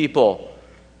blaming people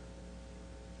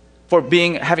for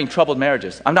having troubled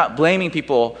marriages. I'm not blaming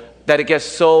people that it gets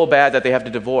so bad that they have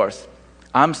to divorce.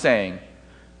 I'm saying,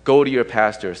 go to your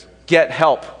pastors. Get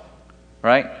help,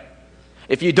 right?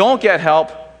 If you don't get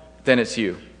help, then it's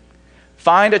you.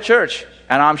 Find a church,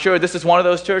 and I'm sure this is one of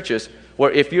those churches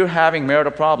where if you're having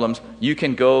marital problems, you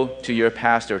can go to your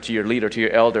pastor, to your leader, to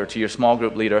your elder, to your small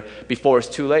group leader before it's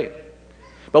too late.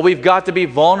 But we've got to be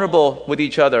vulnerable with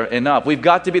each other enough. We've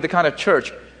got to be the kind of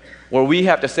church where we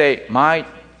have to say, my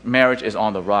marriage is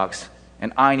on the rocks,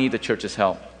 and I need the church's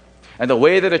help. And the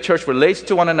way that a church relates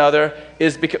to one another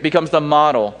becomes the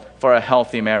model for a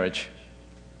healthy marriage.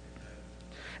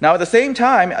 Now, at the same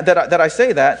time that I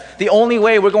say that, the only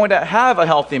way we're going to have a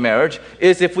healthy marriage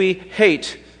is if we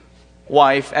hate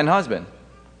wife and husband.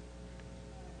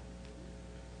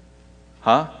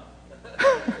 Huh?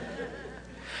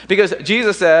 Because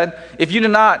Jesus said, if you do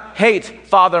not hate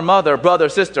father, mother, brother,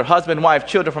 sister, husband, wife,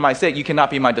 children for my sake, you cannot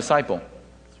be my disciple.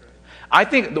 I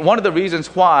think one of the reasons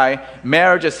why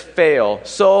marriages fail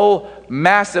so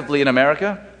massively in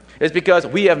America is because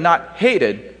we have not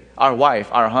hated our wife,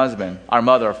 our husband, our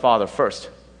mother, or father first.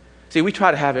 See, we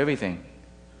try to have everything.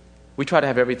 We try to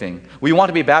have everything. We want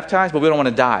to be baptized, but we don't want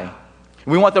to die.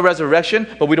 We want the resurrection,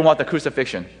 but we don't want the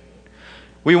crucifixion.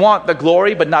 We want the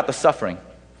glory, but not the suffering.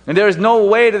 And there is no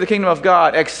way to the kingdom of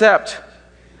God except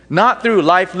not through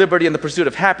life, liberty, and the pursuit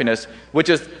of happiness, which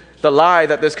is the lie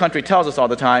that this country tells us all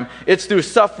the time. It's through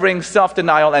suffering,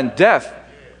 self-denial, and death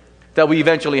that we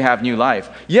eventually have new life.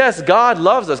 Yes, God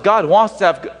loves us. God wants to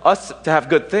have us to have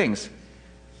good things.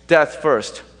 Death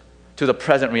first, to the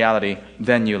present reality,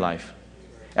 then new life.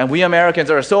 And we Americans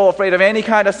are so afraid of any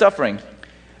kind of suffering.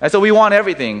 And so we want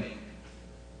everything.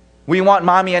 We want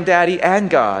mommy and daddy and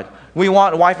God. We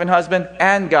want wife and husband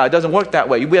and God. It doesn't work that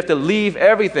way. We have to leave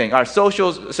everything, our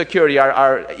social security,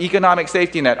 our economic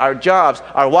safety net, our jobs,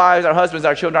 our wives, our husbands,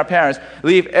 our children, our parents.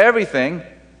 Leave everything.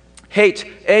 Hate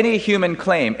any human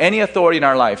claim, any authority in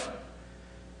our life.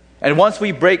 And once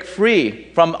we break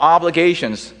free from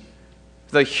obligations,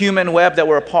 the human web that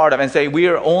we're a part of, and say we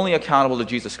are only accountable to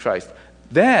Jesus Christ,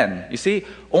 then, you see,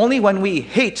 only when we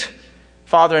hate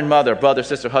father and mother, brother,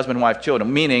 sister, husband, wife,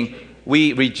 children, meaning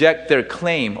we reject their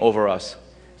claim over us,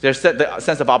 the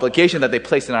sense of obligation that they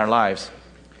place in our lives.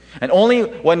 And only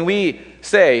when we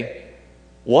say,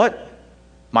 what?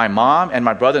 My mom and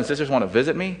my brother and sisters want to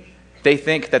visit me? They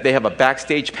think that they have a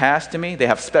backstage pass to me. They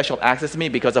have special access to me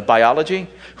because of biology.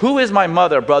 Who is my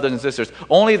mother, brothers and sisters?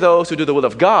 Only those who do the will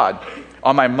of God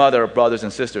are my mother, brothers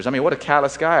and sisters. I mean, what a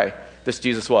callous guy this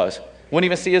Jesus was. Wouldn't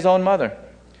even see his own mother.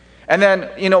 And then,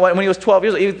 when he was 12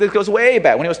 years old, it goes way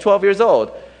back. When he was 12 years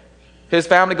old, his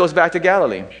family goes back to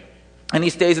Galilee. And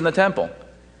he stays in the temple.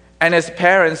 And his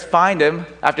parents find him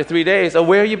after 3 days. Oh,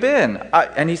 where have you been?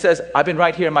 And he says, I've been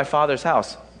right here in my father's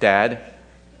house, Dad.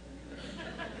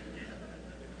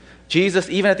 Jesus,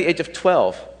 even at the age of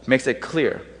 12, makes it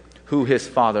clear who his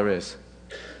father is.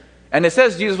 And it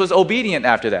says Jesus was obedient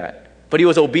after that. But he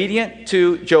was obedient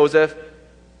to Joseph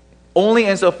only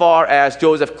insofar as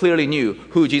Joseph clearly knew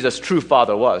who Jesus' true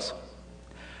father was.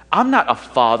 I'm not a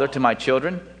father to my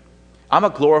children. I'm a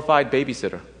glorified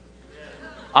babysitter.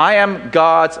 I am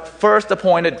God's first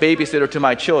appointed babysitter to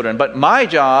my children. But my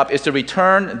job is to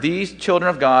return these children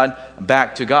of God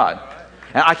back to God.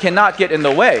 And I cannot get in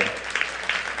the way.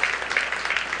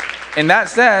 In that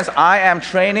sense, I am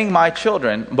training my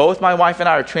children, both my wife and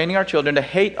I are training our children to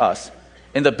hate us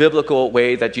in the biblical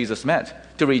way that Jesus meant,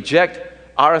 to reject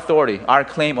our authority, our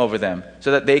claim over them,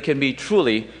 so that they can be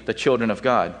truly the children of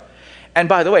God. And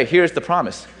by the way, here's the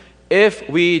promise. If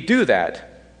we do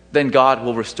that, then God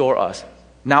will restore us.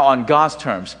 Now on God's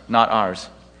terms, not ours.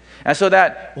 And so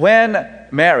that when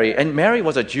Mary, and Mary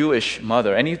was a Jewish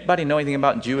mother. Anybody know anything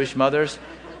about Jewish mothers?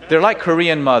 They're like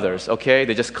Korean mothers, okay?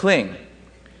 They just cling.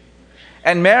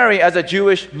 And Mary, as a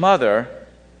Jewish mother,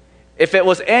 if it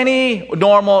was any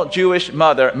normal Jewish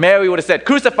mother, Mary would have said,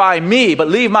 crucify me, but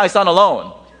leave my son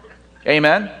alone.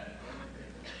 Amen?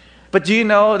 But do you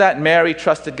know that Mary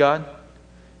trusted God?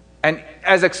 And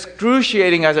as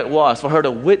excruciating as it was for her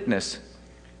to witness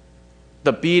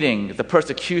the beating, the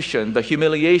persecution, the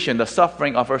humiliation, the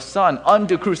suffering of her son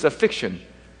under crucifixion,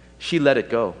 she let it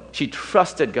go. She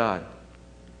trusted God.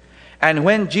 And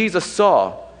when Jesus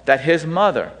saw that his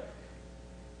mother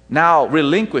now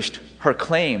relinquished her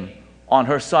claim on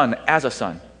her son as a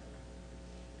son,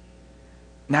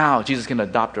 now Jesus can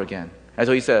adopt her again. And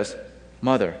so he says,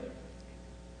 Mother,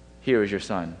 here is your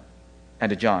son. And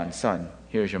to John, Son,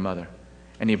 here is your mother.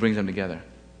 And he brings them together.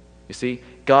 You see,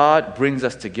 God brings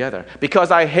us together.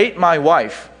 Because I hate my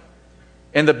wife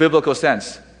in the biblical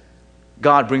sense,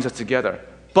 God brings us together.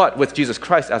 But with Jesus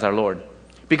Christ as our Lord.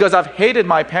 Because I've hated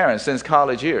my parents since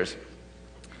college years.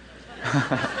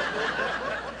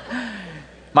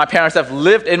 My parents have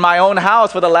lived in my own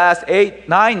house for the last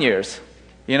 8-9 years.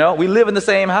 You know, we live in the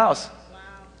same house.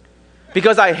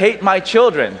 Because I hate my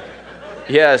children.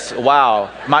 Yes, wow.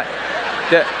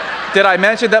 Did I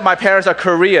mention that my parents are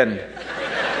Korean?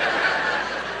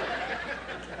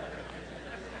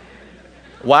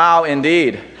 Wow,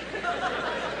 indeed.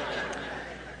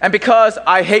 And because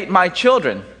I hate my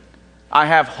children, I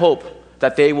have hope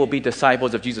that they will be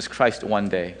disciples of Jesus Christ one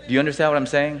day. Do you understand what I'm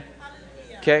saying?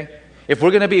 Okay? If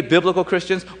we're going to be biblical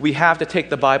Christians, we have to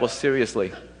take the Bible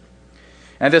seriously.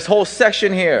 And this whole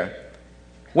section here,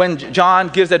 when John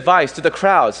gives advice to the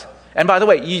crowds, and by the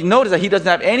way, you notice that he doesn't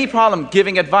have any problem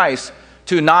giving advice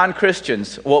to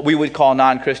non-Christians, what we would call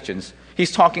non-Christians.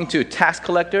 He's talking to tax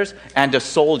collectors and to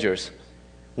soldiers,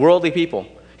 worldly people.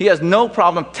 He has no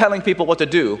problem telling people what to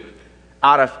do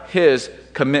out of his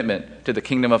commitment to the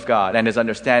kingdom of God and his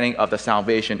understanding of the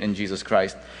salvation in Jesus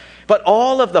Christ. But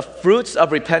all of the fruits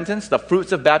of repentance, the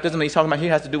fruits of baptism that he's talking about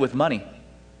here has to do with money.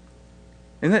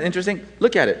 Isn't that interesting?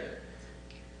 Look at it.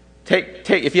 Take.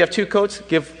 If you have 2 coats,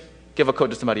 give a coat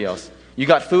to somebody else. You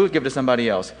got food, give it to somebody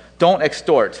else. Don't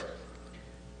extort.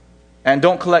 And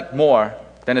don't collect more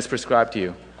than is prescribed to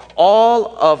you.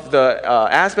 All of the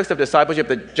aspects of discipleship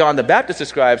that John the Baptist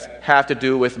describes have to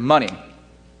do with money.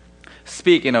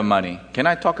 Speaking of money, can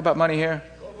I talk about money here?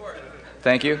 Go for it.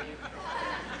 Thank you.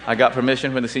 I got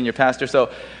permission from the senior pastor.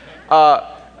 So,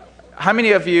 how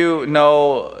many of you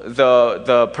know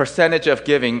the percentage of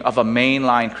giving of a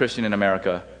mainline Christian in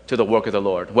America to the work of the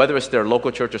Lord, whether it's their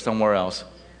local church or somewhere else?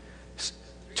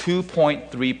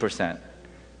 2.3%.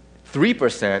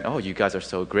 3%, oh, you guys are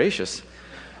so gracious.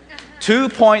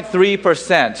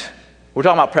 2.3%. We're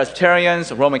talking about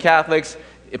Presbyterians, Roman Catholics,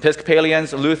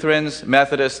 Episcopalians, Lutherans,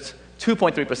 Methodists,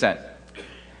 2.3%.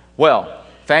 Well,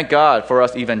 thank God for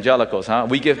us evangelicals, huh?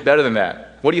 We give better than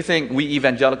that. What do you think we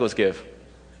evangelicals give?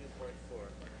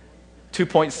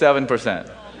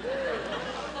 2.7%.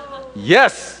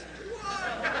 Yes!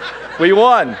 We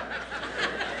won.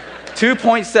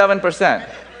 2.7%.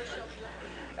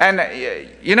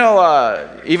 And, you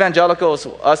know, evangelicals,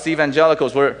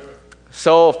 we're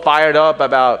so fired up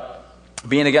about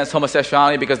being against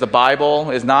homosexuality because the Bible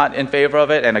is not in favor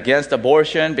of it, and against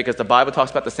abortion because the Bible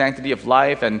talks about the sanctity of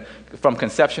life and from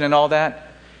conception and all that.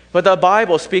 But the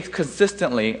Bible speaks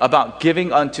consistently about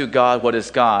giving unto God what is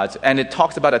God's, and it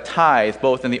talks about a tithe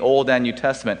both in the Old and New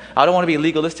Testament. I don't want to be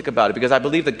legalistic about it because I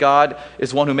believe that God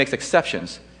is one who makes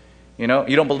exceptions. You know,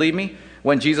 you don't believe me?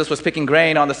 When Jesus was picking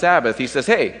grain on the Sabbath, he says,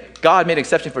 hey, God made an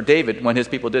exception for David when his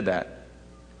people did that,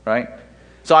 right?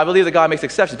 So I believe that God makes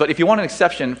exceptions. But if you want an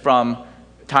exception from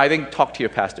tithing, talk to your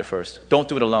pastor first. Don't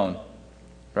do it alone,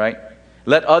 right?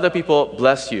 Let other people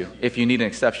bless you if you need an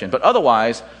exception. But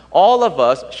otherwise, all of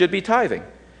us should be tithing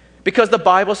because the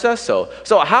Bible says so.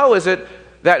 So how is it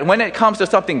that when it comes to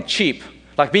something cheap,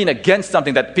 like being against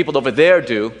something that people over there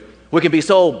do, we can be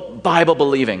so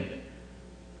Bible-believing?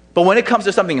 But when it comes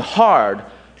to something hard,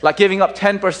 like giving up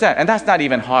 10%, and that's not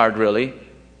even hard really,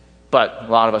 but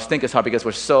a lot of us think it's hard because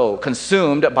we're so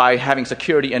consumed by having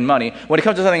security and money. When it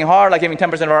comes to something hard, like giving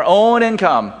 10% of our own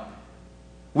income,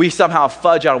 we somehow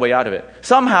fudge our way out of it.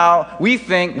 Somehow, we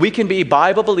think we can be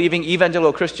Bible-believing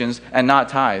evangelical Christians and not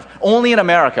tithe. Only in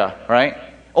America, right?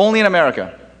 Only in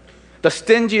America. The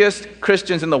stingiest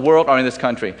Christians in the world are in this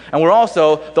country. And we're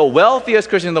also the wealthiest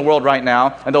Christians in the world right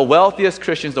now, and the wealthiest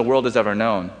Christians the world has ever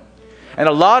known. And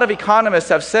a lot of economists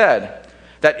have said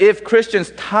that if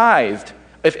Christians tithed,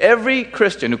 if every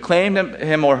Christian who claimed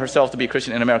him or herself to be a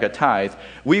Christian in America tithed,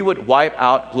 we would wipe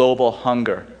out global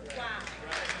hunger.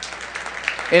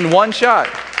 In one shot.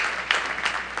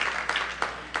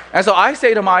 And so I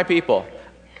say to my people,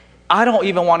 I don't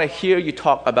even want to hear you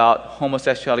talk about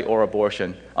homosexuality or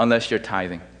abortion unless you're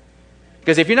tithing.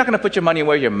 Because if you're not going to put your money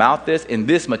where your mouth is in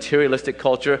this materialistic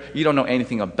culture, you don't know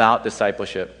anything about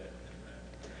discipleship.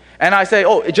 And I say,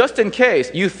 just in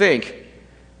case you think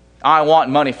I want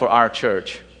money for our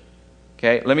church,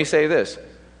 okay, let me say this.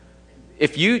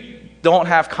 If you don't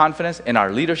have confidence in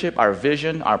our leadership, our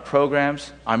vision, our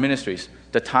programs, our ministries,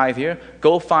 to tithe here,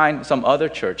 go find some other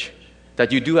church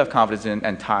that you do have confidence in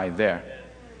and tithe there.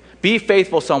 Be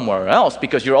faithful somewhere else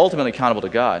because you're ultimately accountable to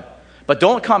God. But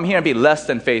don't come here and be less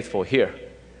than faithful here.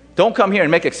 Don't come here and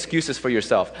make excuses for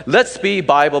yourself. Let's be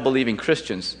Bible-believing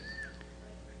Christians.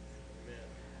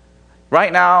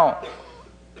 Right now,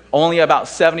 only about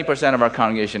 70% of our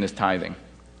congregation is tithing.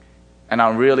 And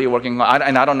I'm really working,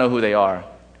 and I don't know who they are.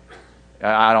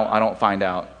 I don't find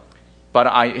out. But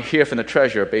I hear from the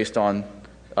treasurer based on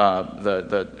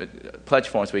the pledge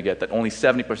forms we get that only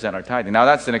 70% are tithing. Now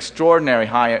that's an extraordinary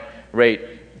high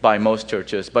rate by most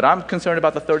churches, but I'm concerned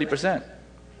about the 30%,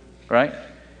 right?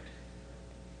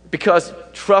 Because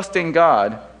trusting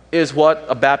God is what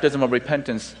a baptism of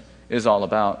repentance is all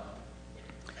about.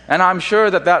 And I'm sure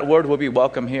that word will be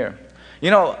welcome here. You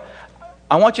know,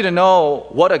 I want you to know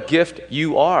what a gift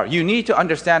you are. You need to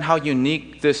understand how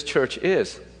unique this church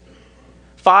is.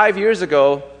 5 years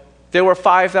ago, there were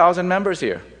 5,000 members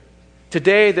here.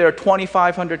 Today, there are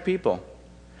 2,500 people.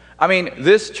 I mean,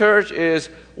 this church is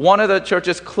one of the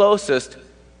churches closest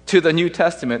to the New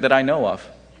Testament that I know of.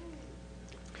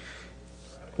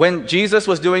 When Jesus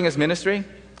was doing his ministry,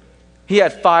 he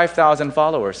had 5,000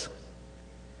 followers.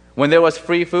 When there was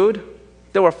free food,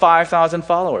 there were 5,000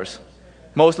 followers.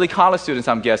 Mostly college students,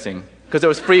 I'm guessing, because there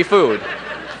was free food.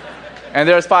 And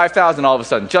there's 5,000 all of a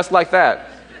sudden, just like that.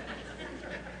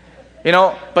 You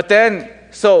know, but then,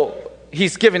 so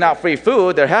he's giving out free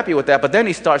food, they're happy with that, but then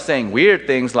he starts saying weird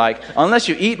things like, unless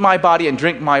you eat my body and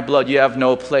drink my blood, you have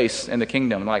no place in the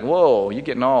kingdom. I'm like, whoa, you're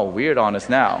getting all weird on us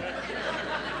now.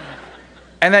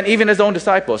 And then even his own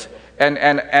disciples,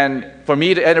 and for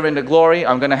me to enter into glory,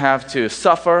 I'm going to have to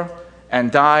suffer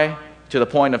and die to the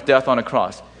point of death on a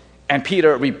cross. And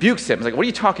Peter rebukes him. He's like, what are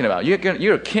you talking about?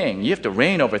 You're a king. You have to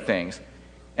reign over things.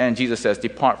 And Jesus says,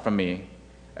 depart from me.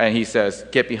 And he says,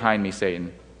 get behind me,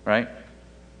 Satan, right?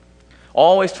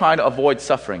 Always trying to avoid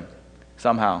suffering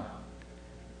somehow.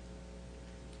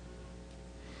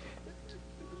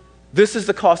 This is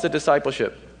the cost of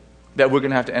discipleship that we're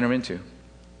going to have to enter into.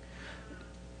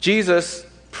 Jesus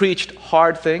preached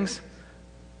hard things,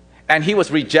 and he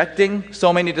was rejecting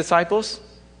so many disciples.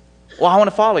 Well, I want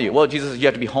to follow you. Well, Jesus says you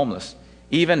have to be homeless.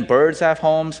 Even birds have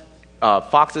homes,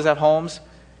 foxes have homes,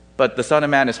 but the Son of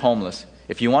Man is homeless.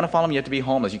 If you want to follow me, you have to be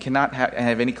homeless. You cannot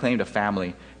have any claim to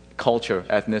family, culture,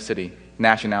 ethnicity,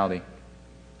 nationality.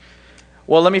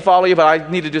 Well, let me follow you, but I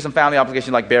need to do some family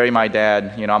obligations like bury my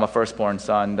dad. You know, I'm a firstborn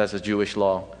son. That's a Jewish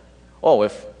law. Oh,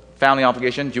 if family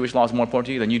obligation, Jewish law is more important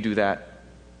to you, then you do that.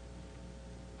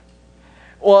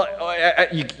 Well,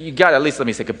 you got to at least let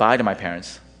me say goodbye to my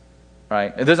parents,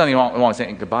 right? There's nothing wrong with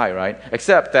saying goodbye, right?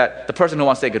 Except that the person who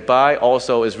wants to say goodbye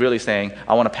also is really saying,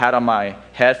 I want a pat on my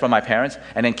head from my parents,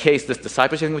 and in case this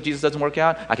discipleship thing with Jesus doesn't work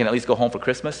out, I can at least go home for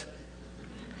Christmas.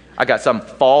 I got some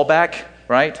fallback,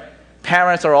 right?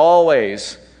 Parents are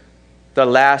always the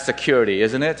last security,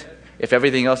 isn't it? If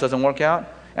everything else doesn't work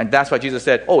out. And that's why Jesus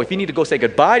said, if you need to go say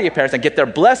goodbye to your parents and get their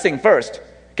blessing first,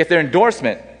 get their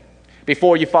endorsement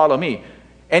before you follow me.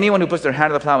 Anyone who puts their hand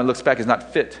to the plow and looks back is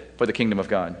not fit for the kingdom of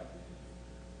God.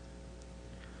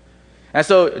 And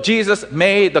so Jesus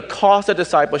made the cost of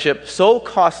discipleship so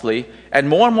costly and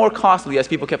more costly as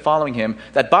people kept following him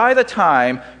that by the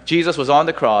time Jesus was on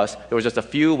the cross, there was just a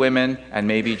few women and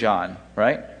maybe John,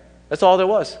 right? That's all there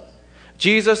was.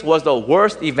 Jesus was the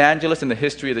worst evangelist in the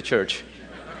history of the church.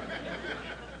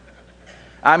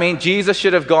 I mean, Jesus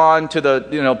should have gone to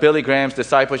the, Billy Graham's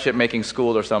discipleship making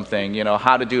school or something,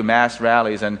 how to do mass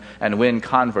rallies and win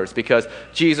converts, because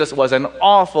Jesus was an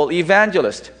awful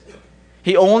evangelist.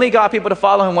 He only got people to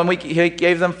follow him when he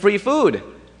gave them free food,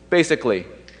 basically.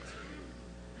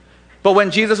 But when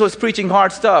Jesus was preaching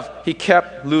hard stuff, he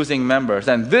kept losing members.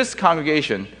 And this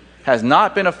congregation has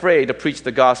not been afraid to preach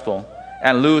the gospel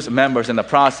and lose members in the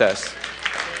process.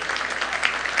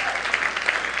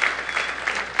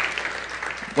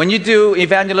 When you do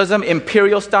evangelism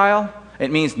imperial style,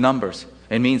 it means numbers,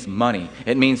 it means money,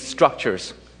 it means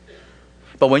structures.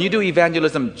 But when you do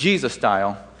evangelism Jesus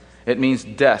style, it means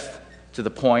death to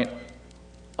the point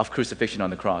of crucifixion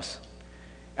on the cross.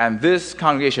 And this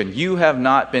congregation, you have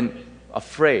not been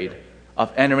afraid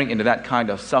of entering into that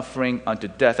kind of suffering unto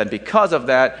death. And because of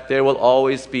that, there will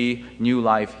always be new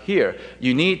life here.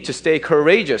 You need to stay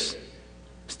courageous,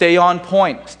 stay on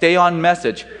point, stay on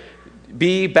message,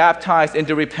 be baptized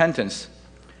into repentance.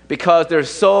 Because there's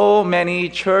so many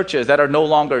churches that are no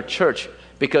longer church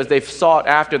because they've sought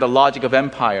after the logic of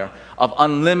empire, of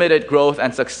unlimited growth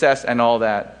and success and all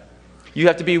that. You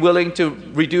have to be willing to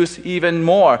reduce even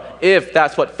more if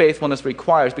that's what faithfulness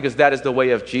requires, because that is the way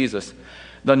of Jesus.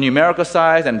 The numerical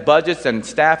size and budgets and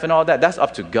staff and all that, that's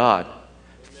up to God.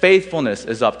 Faithfulness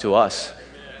is up to us,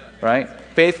 right?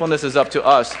 Faithfulness is up to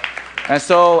us. And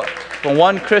so, from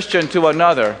one Christian to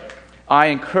another, I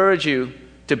encourage you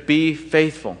to be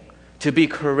faithful, to be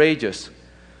courageous,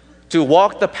 to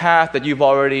walk the path that you've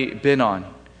already been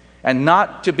on, and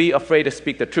not to be afraid to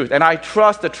speak the truth. And I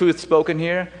trust the truth spoken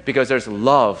here because there's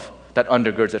love that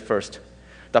undergirds it first.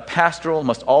 The pastoral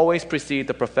must always precede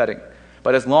the prophetic.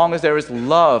 But as long as there is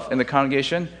love in the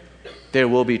congregation, there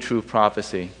will be true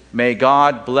prophecy. May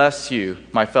God bless you,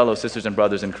 my fellow sisters and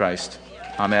brothers in Christ.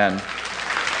 Amen.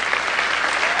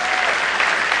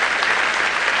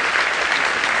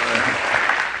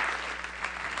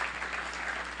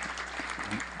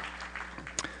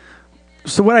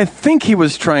 So what I think he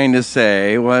was trying to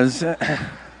say was,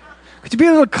 could you be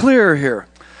a little clearer here?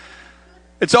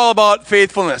 It's all about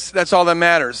faithfulness. That's all that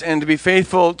matters. And to be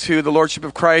faithful to the Lordship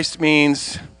of Christ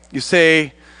means you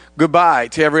say goodbye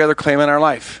to every other claim in our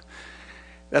life.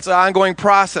 That's an ongoing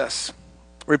process.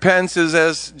 Repentance is,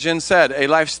 as Jen said, a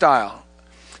lifestyle.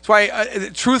 That's why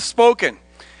truth spoken,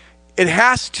 it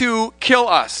has to kill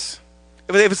us.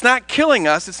 If it's not killing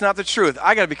us, it's not the truth.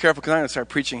 I got to be careful because I'm going to start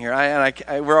preaching here.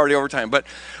 We're already over time. But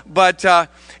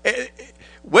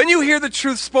when you hear the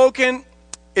truth spoken,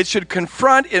 it should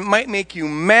confront. It might make you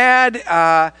mad.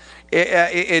 But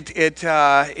it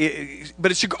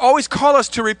should always call us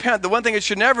to repent. The one thing it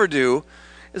should never do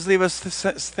is leave us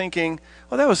thinking,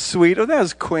 oh, that was sweet. Oh, that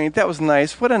was quaint. That was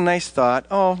nice. What a nice thought.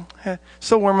 Oh,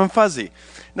 so warm and fuzzy.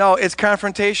 No, it's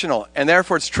confrontational, and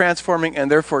therefore it's transforming,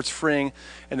 and therefore it's freeing,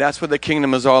 and that's what the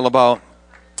kingdom is all about.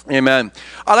 Amen.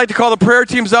 I'd like to call the prayer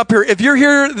teams up here. If you're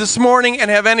here this morning and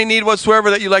have any need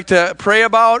whatsoever that you'd like to pray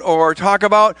about or talk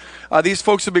about, these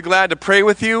folks will be glad to pray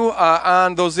with you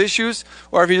on those issues.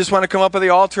 Or if you just want to come up to the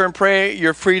altar and pray,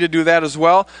 you're free to do that as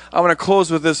well. I want to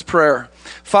close with this prayer.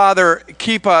 Father,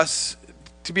 keep us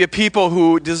to be a people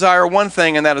who desire one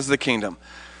thing, and that is the kingdom.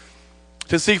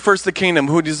 To seek first the kingdom,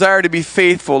 who desire to be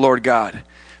faithful, Lord God.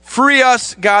 Free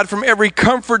us, God, from every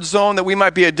comfort zone that we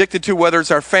might be addicted to, whether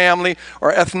it's our family,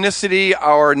 our ethnicity,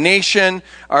 our nation,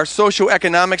 our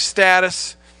socioeconomic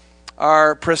status,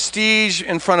 our prestige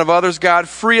in front of others, God.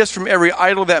 Free us from every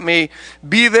idol that may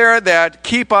be there that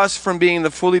keep us from being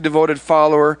the fully devoted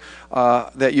follower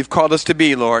that you've called us to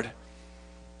be, Lord.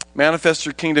 Manifest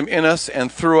your kingdom in us and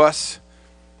through us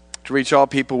to reach all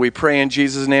people. We pray in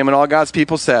Jesus' name, and all God's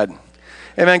people said.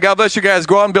 Amen. God bless you guys.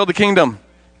 Go out and build the kingdom.